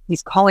don't,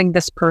 he's calling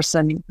this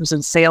person who's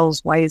in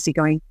sales. Why is he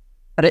going?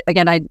 But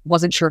again, I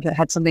wasn't sure if it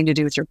had something to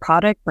do with your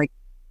product. Like,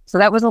 so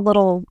that was a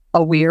little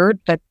weird,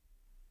 but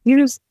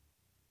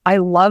I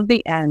love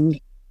the end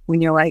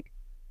when you're like,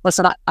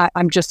 listen,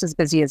 I'm just as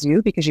busy as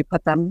you, because you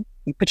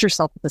put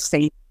yourself at the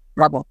same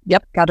level.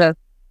 Yep. Gotta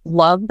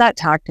love that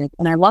tactic.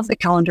 And I love the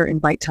calendar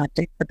invite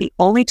tactic, but the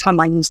only time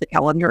I use the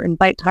calendar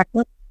invite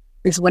tactic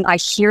is when I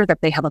hear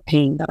that they have a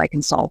pain that I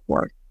can solve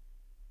for.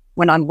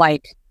 When I'm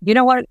like, you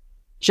know what,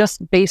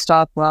 just based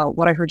off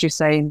what I heard you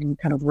say and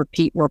kind of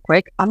repeat real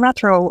quick, I'm going to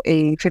throw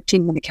a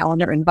 15-minute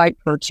calendar invite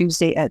for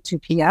Tuesday at 2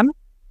 p.m.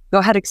 Go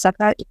ahead, accept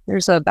that. If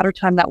there's a better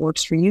time that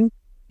works for you,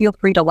 feel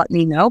free to let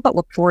me know, but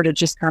look forward to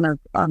just kind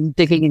of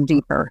digging in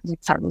deeper,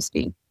 so to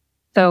speak.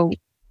 So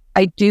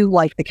I do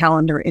like the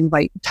calendar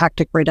invite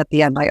tactic right at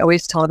the end. I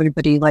always tell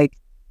everybody, like,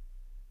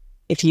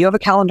 if you have a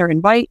calendar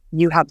invite,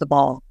 you have the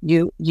ball.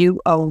 You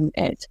own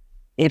it.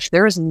 If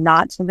there's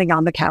not something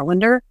on the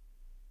calendar,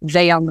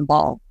 they own the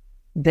ball.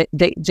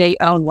 They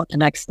own what the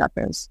next step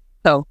is.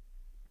 So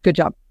good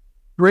job.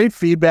 Great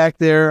feedback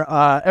there.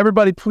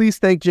 Everybody, please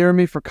thank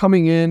Jeremy for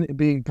coming in and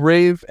being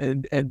brave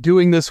and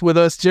doing this with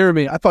us.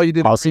 Jeremy, I thought you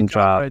did awesome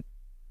job. Right?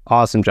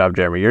 Awesome job,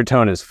 Jeremy. Your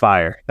tone is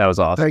fire. That was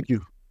awesome. Thank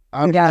you.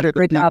 I'm glad to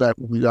feedback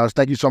from you guys.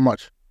 Thank you so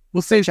much.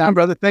 We'll see you soon,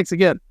 brother. Thanks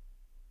again.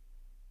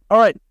 All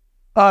right.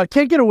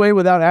 Can't get away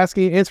without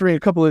answering a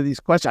couple of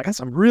these questions. I got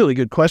some really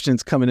good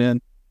questions coming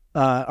in.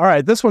 All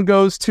right. This one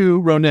goes to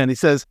Ronan. He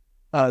says,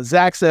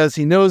 Zach says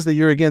he knows that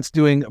you're against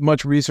doing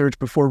much research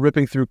before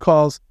ripping through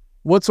calls.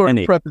 What sort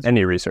of prep is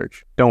any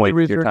research? Don't wait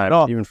your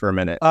time, even for a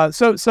minute.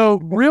 So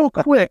real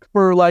quick,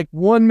 for like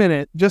 1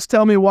 minute, just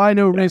tell me why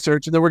no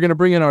research, and then we're going to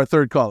bring in our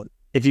third caller.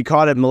 If you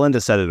caught it,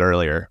 Melinda said it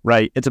earlier,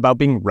 right? It's about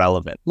being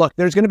relevant. Look,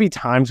 there's going to be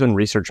times when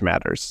research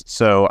matters.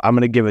 So I'm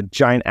going to give a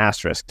giant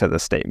asterisk to the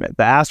statement.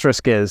 The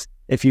asterisk is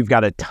if you've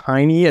got a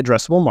tiny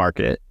addressable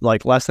market,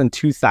 like less than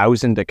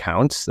 2,000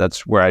 accounts,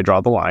 that's where I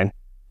draw the line,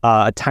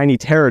 a tiny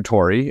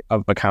territory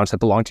of accounts that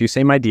belong to you,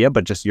 same idea,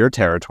 but just your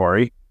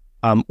territory,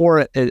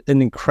 or an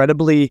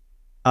incredibly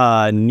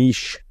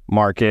niche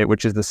market,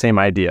 which is the same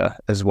idea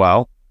as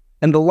well.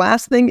 And the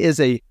last thing is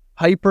a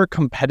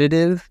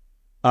hyper-competitive,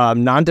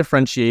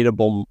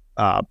 non-differentiatable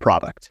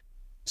product.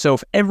 So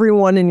if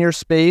everyone in your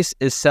space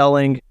is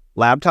selling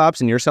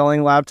laptops and you're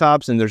selling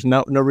laptops and there's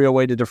no real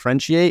way to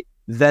differentiate,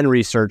 then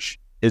research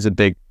is a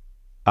big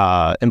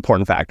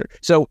important factor.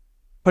 So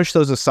push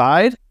those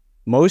aside.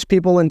 Most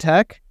people in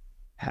tech,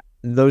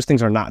 those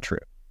things are not true.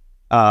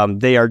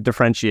 They are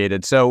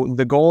differentiated. So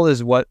the goal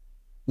is what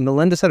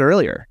Melinda said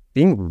earlier,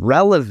 being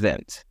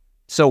relevant.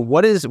 So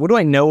what do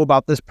I know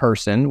about this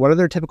person? What are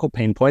their typical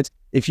pain points?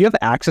 If you have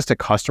access to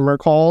customer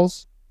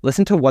calls,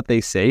 listen to what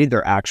they say,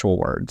 their actual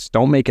words.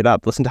 Don't make it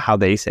up. Listen to how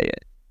they say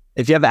it.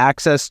 If you have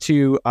access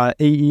to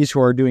AEs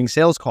who are doing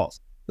sales calls,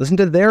 listen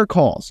to their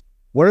calls.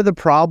 What are the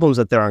problems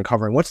that they're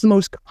uncovering? What's the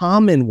most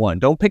common one?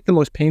 Don't pick the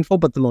most painful,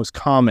 but the most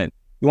common.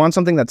 You want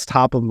something that's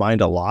top of mind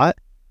a lot,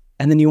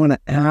 and then you want to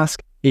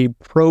ask a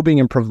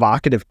probing and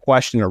provocative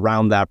question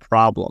around that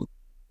problem.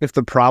 If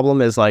the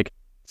problem is like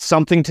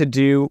something to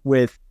do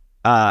with,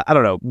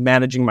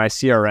 managing my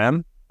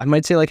CRM, I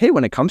might say like, hey,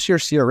 when it comes to your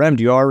CRM,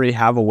 do you already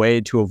have a way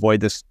to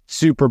avoid this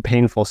super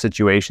painful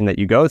situation that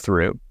you go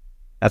through?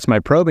 That's my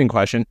probing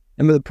question.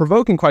 And the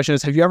provoking question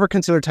is, have you ever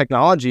considered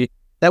technology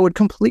that would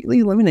completely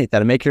eliminate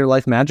that and make your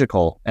life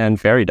magical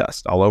and fairy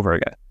dust all over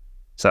again?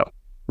 So,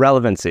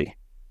 relevancy.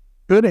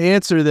 Good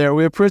answer there.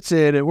 We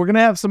appreciate it. We're going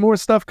to have some more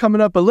stuff coming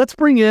up, but let's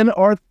bring in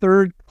our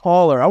third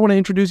caller. I want to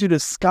introduce you to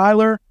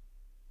Skylar.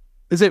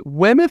 Is it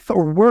Weymouth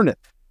or Werneth?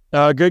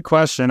 Good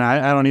question.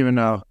 I don't even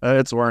know.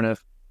 It's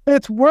Werneth.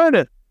 It's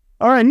Werneth.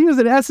 All right, he was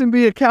an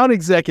SMB account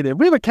executive.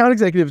 We have account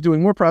executives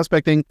doing more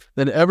prospecting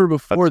than ever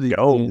before.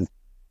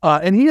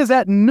 And he is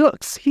at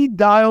Nooks. He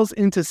dials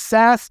into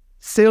SaaS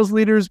sales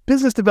leaders,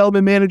 business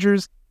development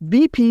managers,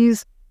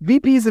 VPs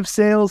of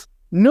sales.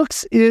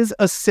 Nooks is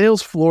a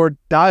sales floor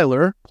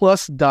dialer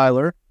plus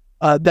dialer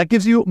that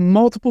gives you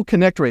multiple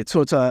connect rates.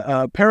 So it's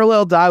a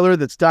parallel dialer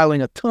that's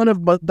dialing a ton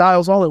of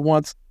dials all at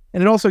once.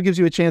 And it also gives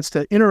you a chance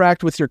to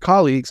interact with your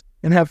colleagues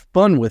and have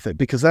fun with it,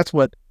 because that's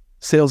what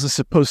sales is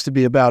supposed to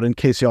be about, in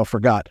case y'all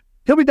forgot.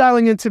 He'll be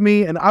dialing into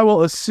me, and I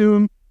will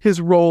assume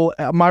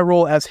my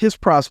role as his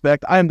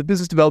prospect. I am the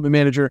business development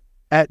manager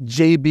at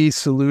JB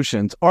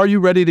Solutions. Are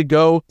you ready to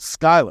go,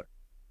 Skylar?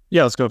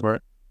 Yeah, let's go for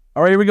it.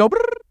 All right, here we go.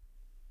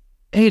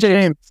 Hey,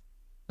 James.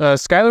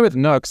 Skylar with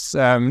Nooks.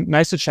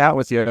 Nice to chat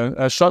with you.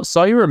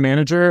 Saw you were a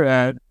manager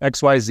at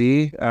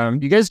XYZ.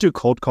 You guys do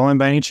cold calling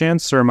by any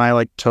chance, or am I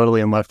like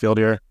totally in left field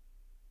here?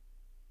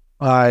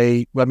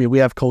 I mean, we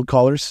have cold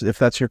callers, if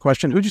that's your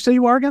question. Who'd you say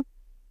you are again?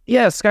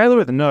 Yeah, Skylar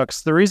with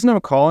Nooks. The reason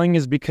I'm calling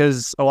is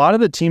because a lot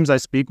of the teams I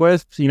speak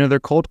with, they're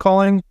cold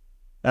calling.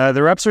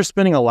 The reps are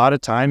spending a lot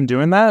of time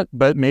doing that,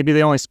 but maybe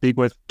they only speak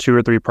with 2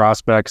 or 3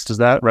 prospects. Does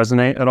that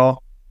resonate at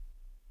all?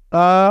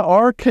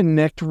 Our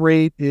connect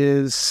rate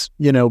is,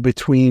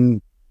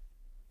 between,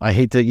 I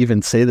hate to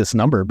even say this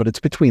number, but it's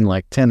between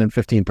like 10 and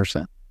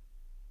 15%.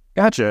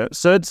 Gotcha.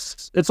 So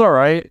it's all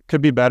right.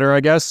 Could be better,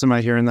 I guess. Am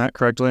I hearing that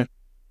correctly?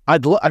 I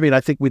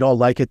think we'd all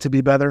like it to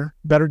be better.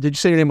 Did you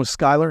say your name was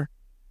Skylar?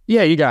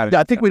 Yeah, you got it.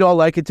 I think we'd all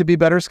like it to be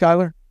better,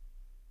 Skylar.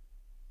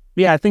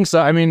 Yeah, I think so.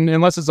 I mean,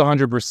 unless it's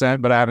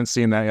 100%, but I haven't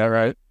seen that yet,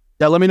 right?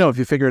 Yeah, let me know if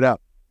you figure it out.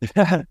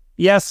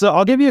 Yeah, so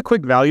I'll give you a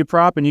quick value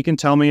prop, and you can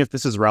tell me if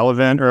this is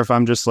relevant or if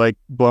I'm just like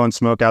blowing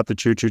smoke out the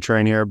choo-choo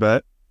train here.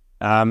 But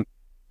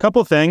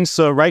couple things.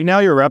 So right now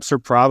your reps are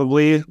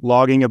probably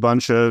logging a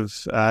bunch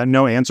of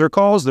no answer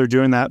calls. They're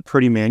doing that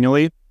pretty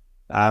manually.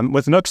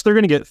 With Nooks, they're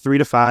going to get 3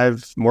 to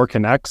 5 more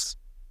connects.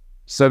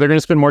 So they're going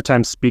to spend more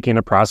time speaking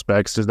to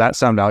prospects. Does that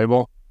sound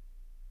valuable?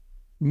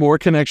 More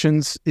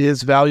connections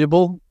is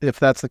valuable,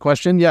 if that's the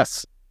question.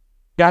 Yes.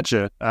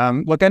 Gotcha.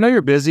 Look, I know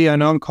you're busy. I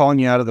know I'm calling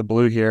you out of the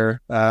blue here.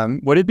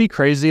 Would it be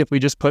crazy if we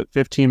just put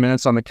 15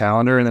 minutes on the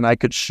calendar and then I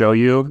could show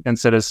you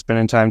instead of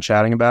spending time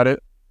chatting about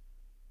it?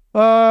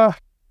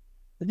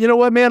 You know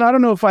what, man? I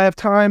don't know if I have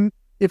time.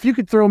 If you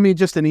could throw me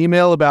just an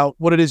email about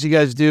what it is you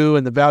guys do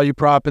and the value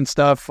prop and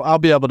stuff, I'll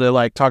be able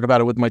to talk about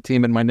it with my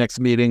team in my next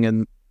meeting,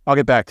 and I'll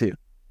get back to you.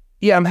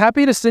 Yeah, I'm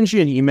happy to send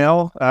you an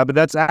email, but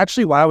that's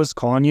actually why I was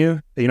calling you.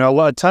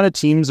 A ton of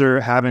teams are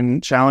having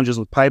challenges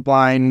with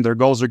pipeline. Their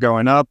goals are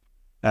going up.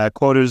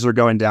 Quotas are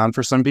going down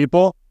for some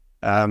people.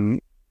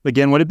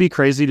 Again, would it be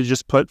crazy to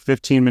just put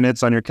 15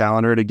 minutes on your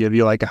calendar to give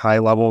you a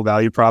high-level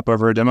value prop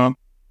over a demo?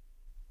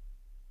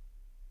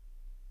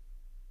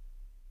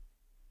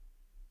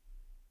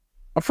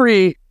 I'm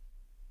free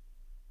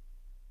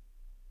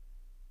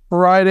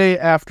Friday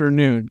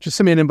afternoon. Just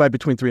send me an invite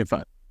between 3 and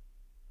 5.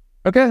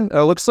 Okay.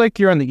 Looks like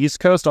you're on the East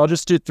Coast. I'll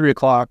just do 3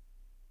 o'clock.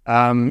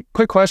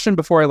 Quick question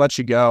before I let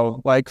you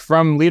go.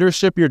 From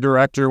leadership, your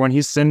director, when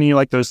he's sending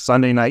you those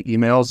Sunday night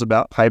emails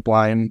about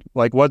pipeline,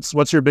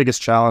 what's your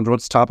biggest challenge?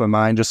 What's top of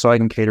mind, just so I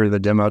can cater the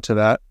demo to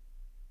that?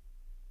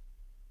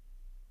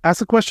 Ask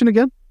the question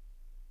again.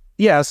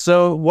 Yeah.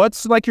 So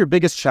what's your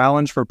biggest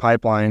challenge for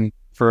pipeline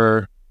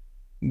for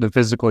the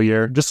physical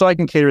year, just so I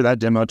can cater that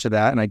demo to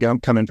that and I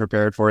come in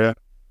prepared for you?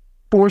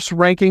 Force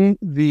ranking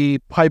the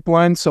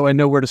pipeline so I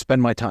know where to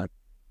spend my time.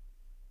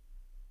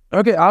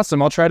 Okay, awesome.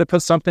 I'll try to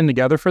put something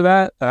together for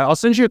that. I'll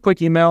send you a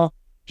quick email,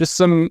 just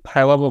some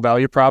high-level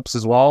value props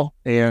as well,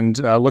 and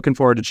looking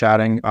forward to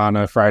chatting on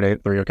a Friday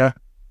at 3, okay?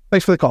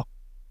 Thanks for the call.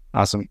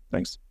 Awesome.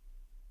 Thanks.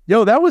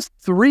 Yo, that was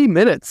 3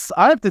 minutes.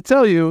 I have to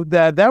tell you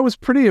that was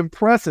pretty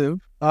impressive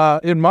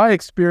in my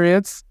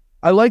experience.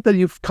 I like that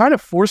you've kind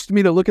of forced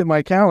me to look at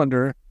my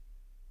calendar.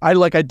 I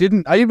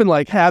even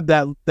had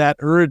that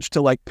urge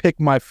to pick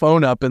my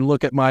phone up and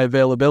look at my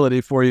availability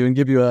for you and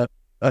give you a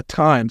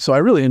time. So I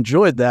really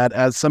enjoyed that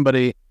as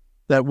somebody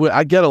that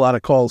I get a lot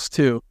of calls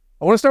too.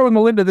 I want to start with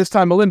Melinda this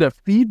time. Melinda,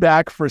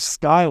 feedback for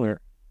Skylar.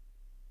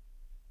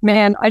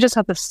 Man, I just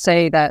have to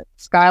say that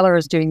Skylar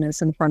is doing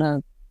this in front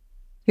of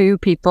 2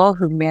 people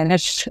who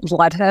managed to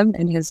let him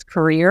in his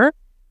career.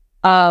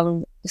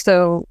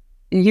 So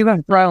you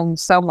have grown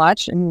so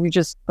much, and you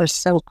just are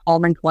so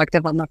calm and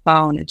collective on the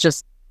phone. It's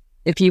just,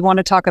 if you want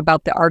to talk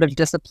about the art of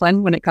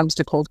discipline when it comes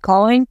to cold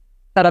calling,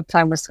 set up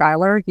time with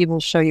Skylar. He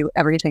will show you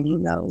everything he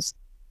knows.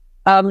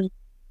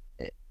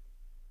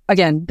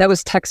 Again, that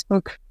was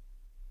textbook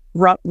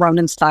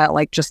Ronan style,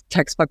 just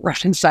textbook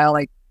Ronan style.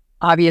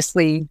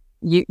 Obviously,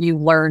 you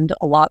learned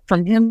a lot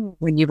from him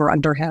when you were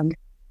under him.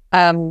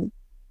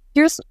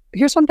 Here's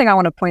one thing I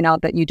want to point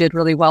out that you did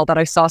really well, that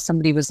I saw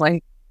somebody was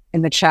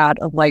in the chat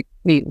of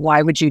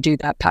why would you do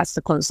that past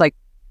the close?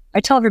 I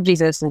tell everybody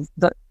this is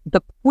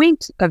the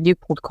point of you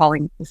cold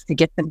calling is to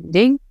get the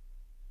meeting,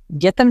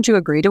 get them to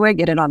agree to it,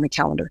 get it on the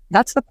calendar.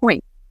 That's the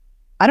point.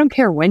 I don't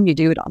care when you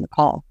do it on the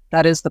call.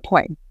 That is the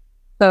point.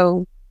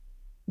 So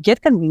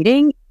get the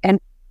meeting, and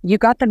you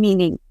got the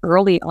meeting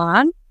early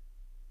on.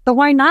 So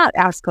why not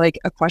ask like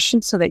a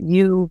question so that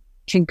you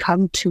can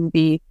come to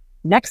the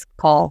next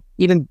call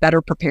even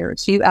better prepared?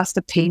 So you asked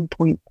a pain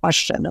point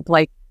question of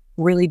like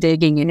really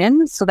digging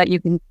in so that you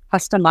can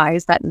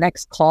customize that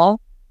next call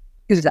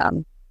to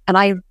them. And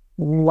I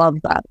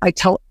love that. I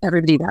tell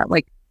everybody that,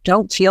 like,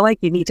 don't feel like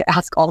you need to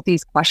ask all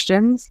these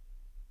questions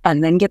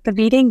and then get the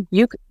meeting.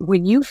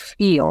 When you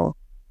feel,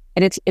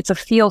 and it's a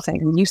feel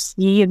thing, when you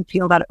see and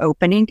feel that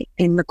opening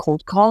in the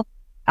cold call,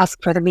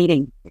 ask for the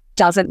meeting. It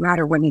doesn't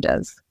matter when it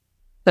is.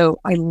 So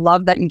I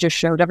love that you just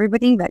showed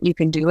everybody that you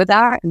can do with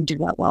that and do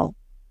that well.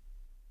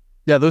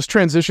 Yeah, those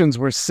transitions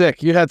were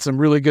sick. You had some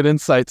really good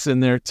insights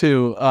in there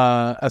too,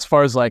 as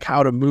far as like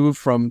how to move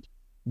from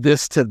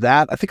this to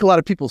that. I think a lot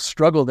of people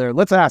struggle there.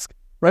 Let's ask,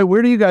 right?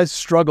 Where do you guys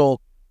struggle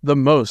the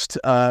most?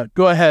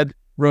 Go ahead,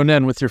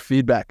 Ronen, with your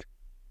feedback.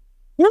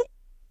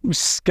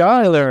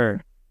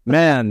 Skylar,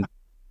 man,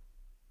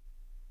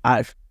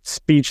 I'm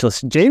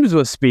speechless. James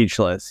was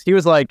speechless. He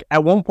was like,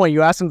 at one point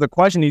you asked him the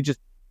question, he just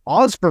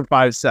paused for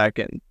 5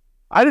 seconds.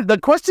 The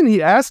question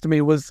he asked me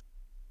was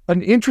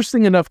an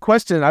interesting enough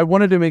question. I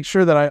wanted to make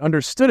sure that I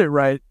understood it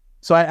right.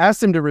 So I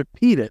asked him to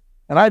repeat it.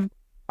 And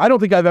I don't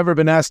think I've ever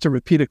been asked to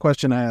repeat a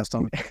question I asked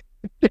him.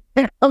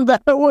 Damn,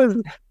 that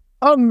was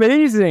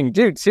amazing.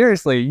 Dude,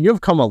 seriously,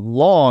 you've come a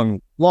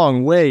long,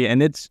 long way.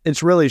 And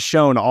it's really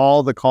shown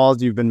all the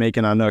calls you've been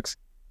making on Nooks.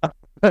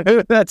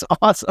 That's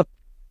awesome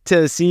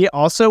to see.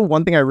 Also,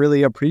 one thing I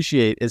really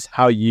appreciate is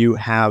how you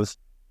have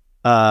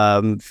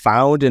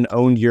found and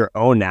owned your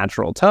own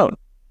natural tone.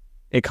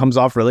 It comes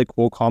off really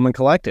cool, calm, and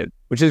collected,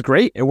 which is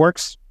great. It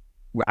works.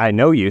 I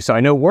know you, so I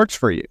know it works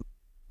for you.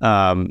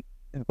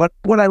 But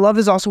what I love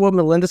is also what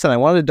Melinda said. I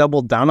wanted to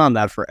double down on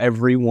that for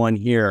everyone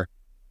here.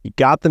 He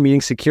got the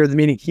meeting, secured the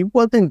meeting. He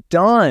wasn't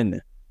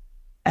done.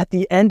 At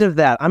the end of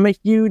that, I'm a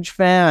huge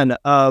fan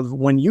of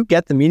when you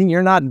get the meeting,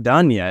 you're not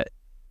done yet.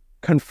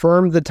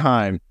 Confirm the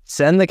time.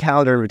 Send the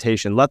calendar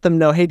invitation. Let them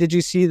know, hey, did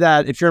you see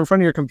that? If you're in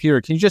front of your computer,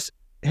 can you just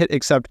hit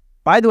accept?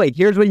 By the way,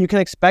 here's what you can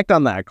expect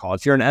on that call.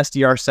 If you're an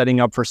SDR setting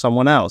up for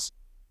someone else,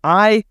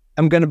 I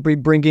am going to be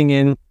bringing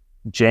in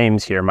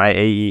James here, my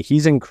AE.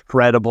 He's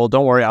incredible.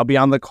 Don't worry, I'll be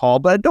on the call,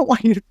 but I don't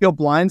want you to feel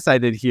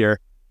blindsided here.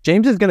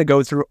 James is going to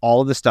go through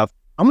all of this stuff.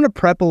 I'm going to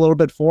prep a little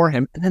bit for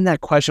him. And then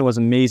that question was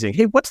amazing.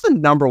 Hey, what's the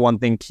number one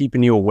thing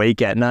keeping you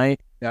awake at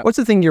night? Yeah. What's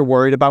the thing you're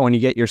worried about when you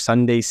get your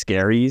Sunday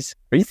scaries?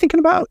 Are you thinking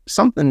about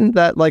something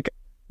that like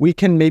we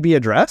can maybe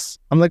address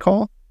on the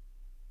call?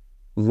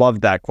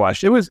 Love that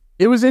question.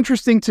 It was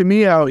interesting to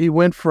me how he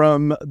went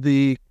from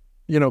the,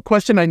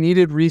 question I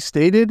needed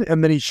restated,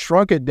 and then he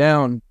shrunk it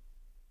down.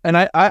 And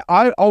I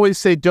always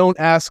say, don't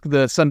ask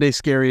the Sunday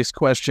scariest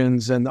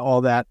questions and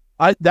all that.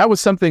 That was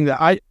something that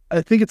I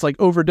think it's like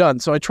overdone.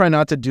 So I try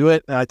not to do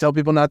it. And I tell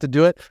people not to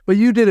do it, but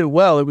you did it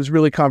well. It was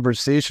really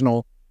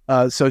conversational.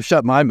 So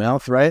shut my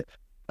mouth, right?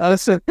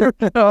 So here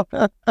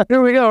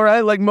we go,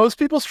 right? Like most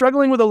people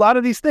struggling with a lot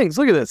of these things.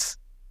 Look at this.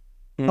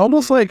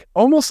 Almost like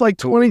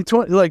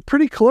 2020, like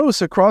pretty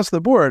close across the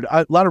board.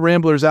 A lot of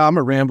ramblers out. I'm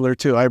a rambler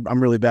too.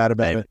 I'm really bad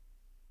about it.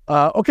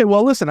 Okay,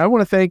 well, listen, I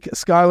want to thank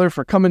Skylar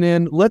for coming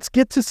in. Let's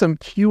get to some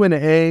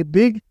Q&A.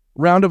 Big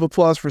round of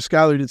applause for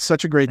Skylar. You did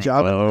such a great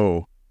job.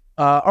 Hello.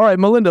 All right,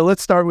 Melinda,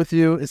 let's start with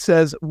you. It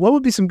says, what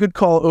would be some good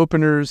call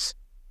openers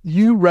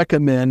you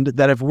recommend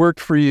that have worked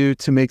for you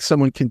to make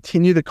someone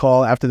continue the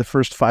call after the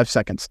first 5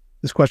 seconds?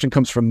 This question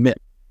comes from Mitt.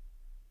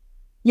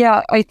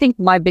 Yeah, I think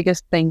my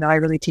biggest thing that I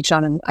really teach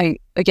on, and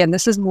again,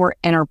 this is more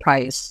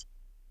enterprise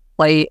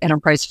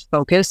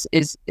focus,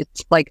 is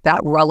it's like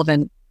that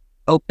relevant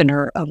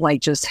opener of like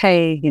just,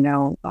 hey,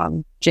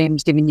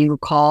 James giving you a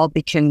call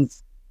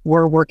because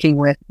we're working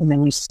with, and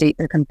then you state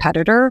your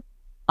competitor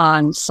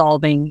on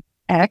solving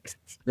X.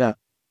 Yeah.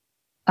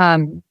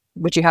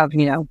 Which you have,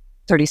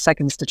 30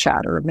 seconds to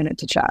chat or a minute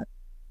to chat.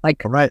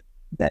 Like, all right.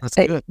 That's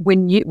good.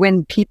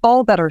 When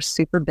people that are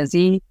super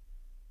busy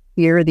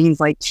hear these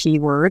like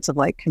keywords of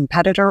like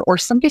competitor or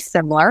somebody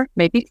similar,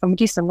 maybe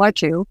somebody similar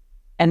too,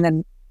 and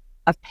then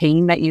a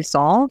pain that you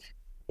solve,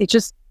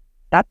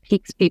 that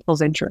piques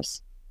people's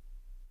interest.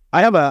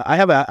 I have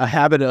a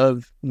habit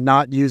of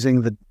not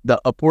using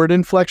the upward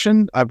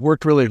inflection. I've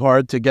worked really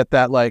hard to get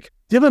that, like,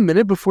 do you have a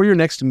minute before your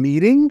next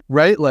meeting?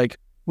 Right? Like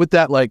with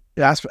that, like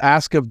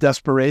ask of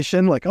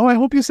desperation, like, oh, I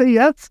hope you say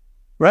yes.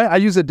 Right? I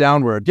use a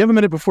downward. Do you have a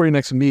minute before your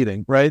next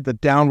meeting? Right? The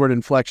downward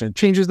inflection. It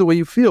changes the way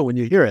you feel when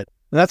you hear it.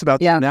 And that's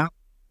about now.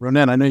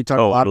 Ronen, I know you talk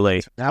a lot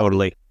about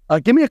Totally.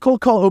 Give me a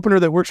cold call opener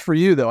that works for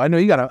you, though. I know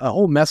you got a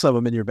whole mess of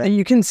them in your bag.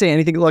 You can say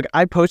anything. Look,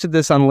 I posted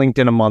this on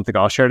LinkedIn a month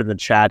ago. I'll share it in the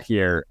chat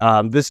here.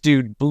 This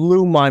dude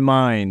blew my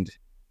mind.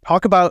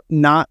 Talk about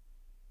not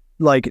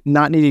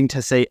needing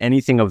to say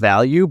anything of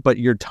value, but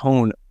your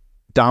tone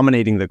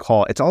dominating the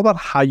call. It's all about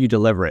how you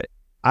deliver it.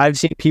 I've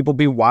seen people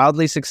be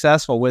wildly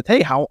successful with,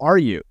 hey, how are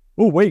you?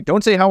 Oh, wait,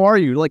 don't say how are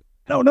you. Like,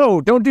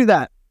 no, don't do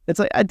that. It's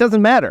like, it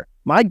doesn't matter.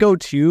 My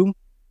go-to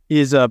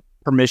is a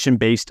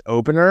permission-based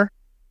opener.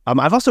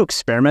 I've also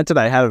experimented.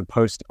 I had a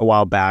post a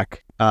while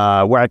back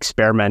where I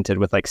experimented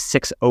with like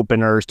 6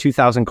 openers,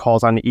 2,000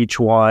 calls on each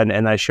one,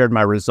 and I shared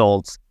my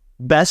results.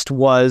 Best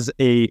was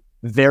a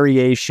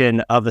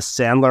variation of a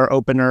Sandler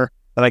opener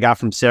that I got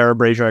from Sarah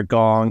Brazier at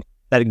Gong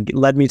that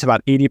led me to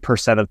about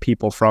 80% of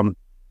people from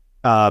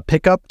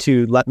pickup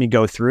to let me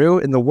go through.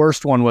 And the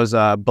worst one was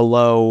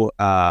below,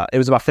 it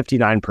was about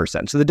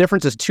 59%. So the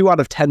difference is 2 out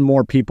of 10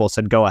 more people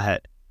said, go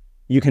ahead,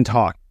 you can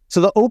talk.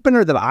 So the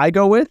opener that I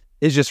go with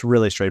is just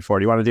really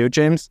straightforward. You want to do it,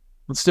 James?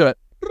 Let's do it.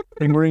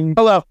 Ring, ring.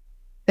 Hello.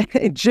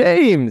 Hey,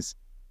 James.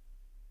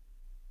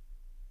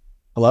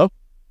 Hello.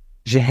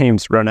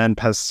 James, Ronen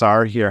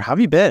Pessar here. How have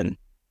you been?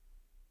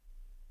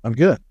 I'm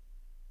good.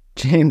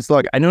 James,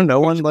 look, I know no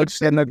one likes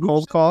getting a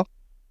cold call.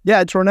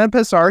 Yeah, it's Ronen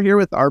Pessar here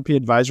with RP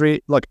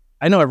Advisory. Look,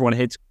 I know everyone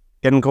hates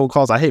getting cold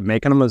calls. I hate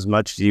making them as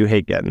much as you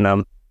hate getting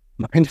them.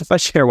 Mind if I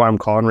share why I'm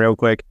calling real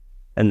quick?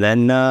 And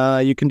then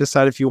you can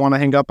decide if you want to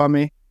hang up on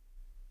me.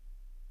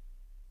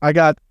 I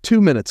got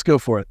 2 minutes. Go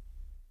for it.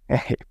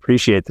 Hey,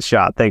 appreciate the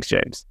shot. Thanks,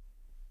 James.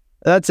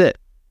 That's it.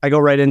 I go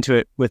right into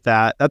it with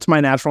that. That's my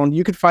natural one.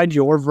 You could find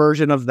your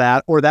version of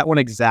that or that one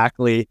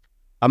exactly.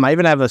 I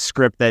even have a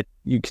script that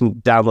you can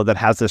download that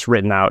has this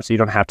written out, so you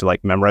don't have to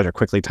like memorize or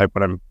quickly type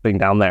what I'm putting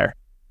down there.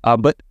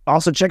 But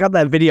also check out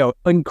that video.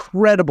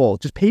 Incredible.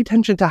 Just pay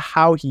attention to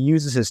how he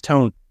uses his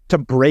tone to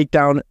break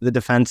down the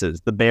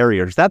defenses, the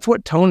barriers. That's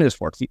what tone is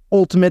for. It's the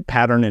ultimate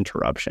pattern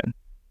interruption.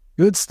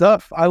 Good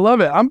stuff. I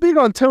love it. I'm big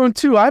on tone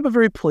too. I have a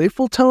very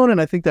playful tone,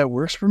 and I think that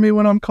works for me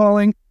when I'm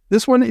calling.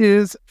 This one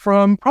is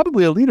from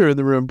probably a leader in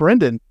the room.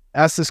 Brendan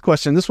asked this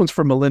question. This one's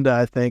from Melinda,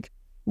 I think.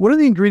 What are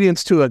the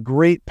ingredients to a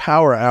great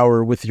power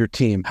hour with your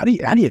team? How do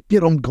you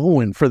get them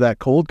going for that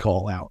cold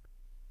call out?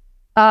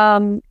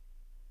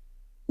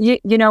 You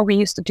know, we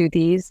used to do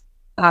these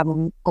a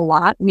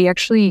lot. We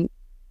actually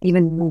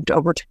even moved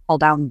over to call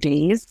down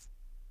days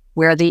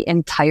where the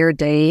entire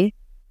day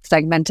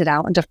segmented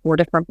out into 4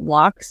 different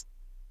blocks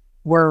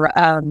were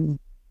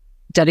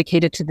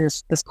dedicated to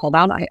this call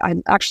down. I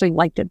actually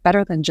liked it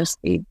better than just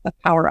a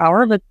power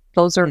hour, but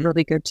those are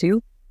really good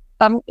too.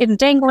 It's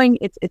dangling.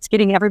 It's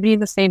getting everybody in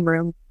the same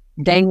room,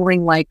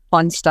 dangling like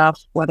fun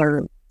stuff, whether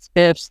it's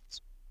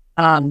spiffs,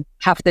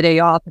 half the day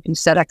off, if you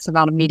set X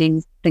amount of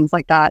meetings, things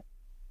like that.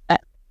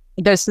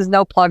 This is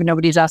no plug.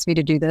 Nobody's asked me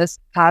to do this.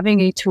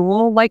 Having a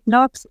tool like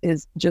Nux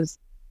is just,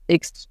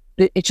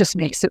 it just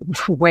makes it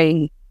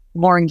way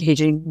more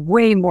engaging,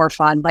 way more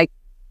fun. Like,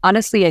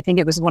 honestly, I think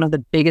it was one of the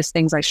biggest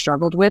things I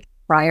struggled with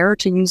prior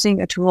to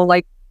using a tool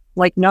like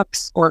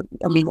Nux or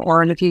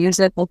if you use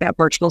it, look at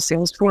Virtual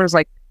Salesforce,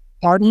 like,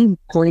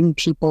 putting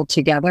people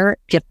together,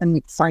 get them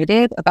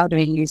excited about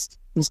doing these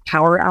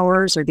power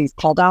hours or these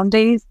call down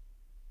days,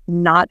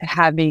 not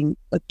having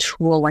a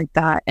tool like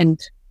that.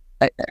 And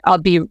I'll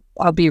be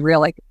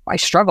real, like I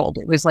struggled.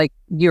 It was like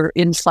you're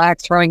in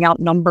Slack throwing out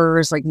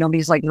numbers, like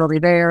nobody's like really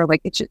there. Like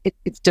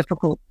it's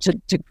difficult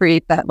to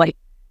create that like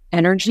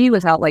energy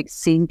without like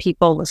seeing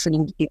people,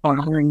 listening to people,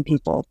 and hearing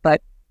people.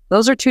 But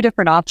those are 2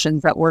 different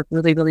options that work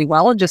really, really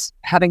well, and just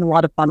having a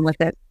lot of fun with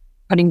it,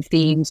 putting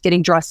themes,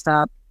 getting dressed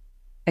up,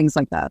 things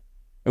like that.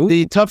 Ooh.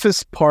 The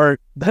toughest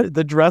part,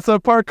 the dress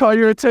up part, caught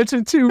your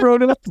attention to,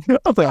 Ronan. I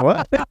was like,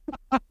 what?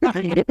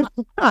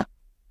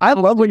 I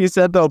love what you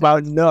said though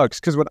about Nux,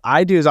 because what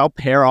I do is I'll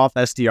pair off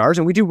SDRs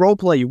and we do role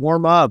play. You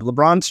warm up.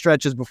 LeBron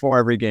stretches before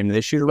every game.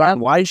 They shoot around.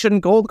 Yep. Why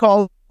shouldn't cold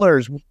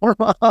callers warm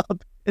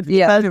up? It's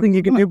the best thing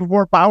you can do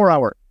before power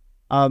hour.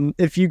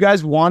 If you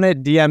guys want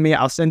it, DM me.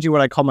 I'll send you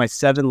what I call my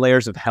 7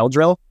 layers of hell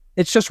drill.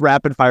 It's just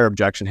rapid fire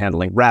objection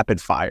handling,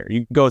 rapid fire.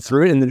 You go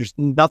through it and there's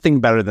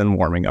nothing better than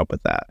warming up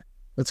with that.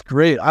 That's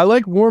great. I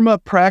like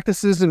warm-up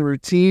practices and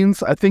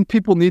routines. I think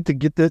people need to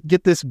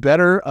get this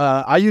better.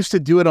 I used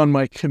to do it on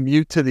my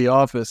commute to the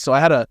office. So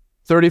I had a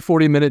 30,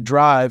 40-minute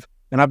drive,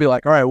 and I'd be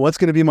like, all right, what's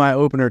going to be my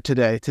opener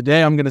today?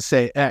 Today I'm going to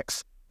say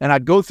X. And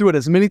I'd go through it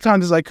as many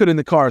times as I could in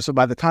the car. So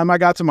by the time I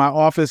got to my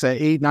office at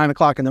 8, 9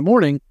 o'clock in the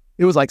morning,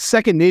 it was like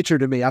second nature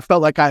to me. I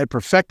felt like I had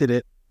perfected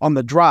it on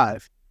the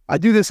drive. I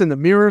do this in the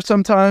mirror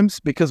sometimes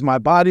because my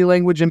body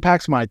language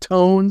impacts my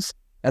tones.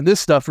 And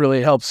this stuff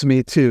really helps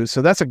me too.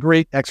 So that's a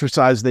great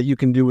exercise that you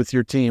can do with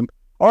your team.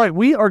 All right,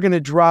 we are going to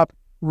drop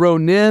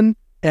Ronen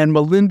and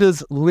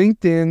Melinda's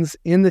LinkedIns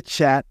in the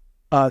chat.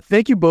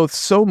 Thank you both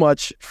so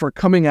much for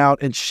coming out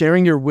and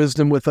sharing your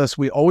wisdom with us.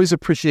 We always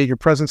appreciate your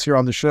presence here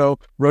on the show.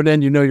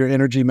 Ronen, you know your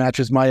energy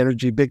matches my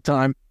energy big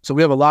time. So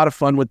we have a lot of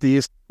fun with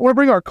these. I want to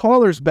bring our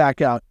callers back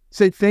out.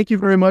 Say thank you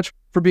very much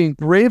for being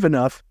brave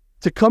enough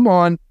to come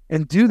on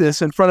and do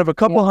this in front of a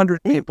couple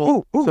hundred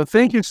people. So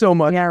thank you so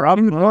much. Yeah,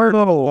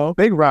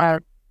 big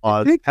round.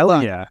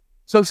 Hell yeah.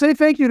 So say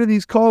thank you to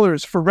these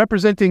callers for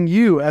representing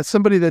you as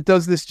somebody that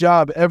does this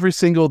job every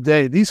single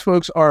day. These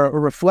folks are a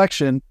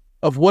reflection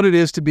of what it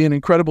is to be an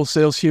incredible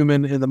sales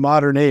human in the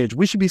modern age.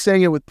 We should be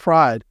saying it with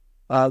pride.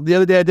 The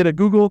other day I did a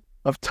Google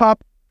of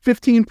top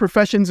 15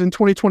 professions in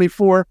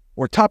 2024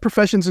 or top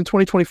professions in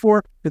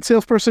 2024, and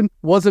salesperson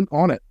wasn't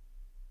on it.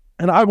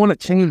 And I want to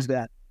change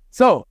that.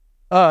 So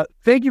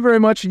thank you very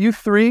much, you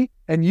three.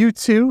 and you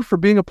too for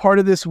being a part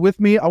of this with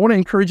me. I want to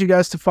encourage you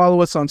guys to follow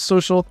us on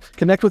social,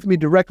 connect with me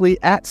directly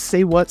at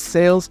Say What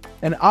Sales,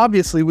 and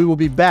obviously we will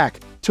be back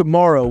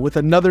tomorrow with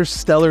another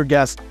stellar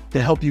guest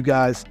to help you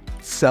guys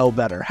sell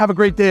better. Have a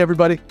great day,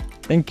 everybody.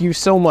 Thank you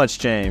so much,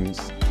 James.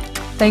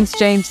 Thanks,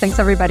 James. Thanks,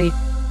 everybody.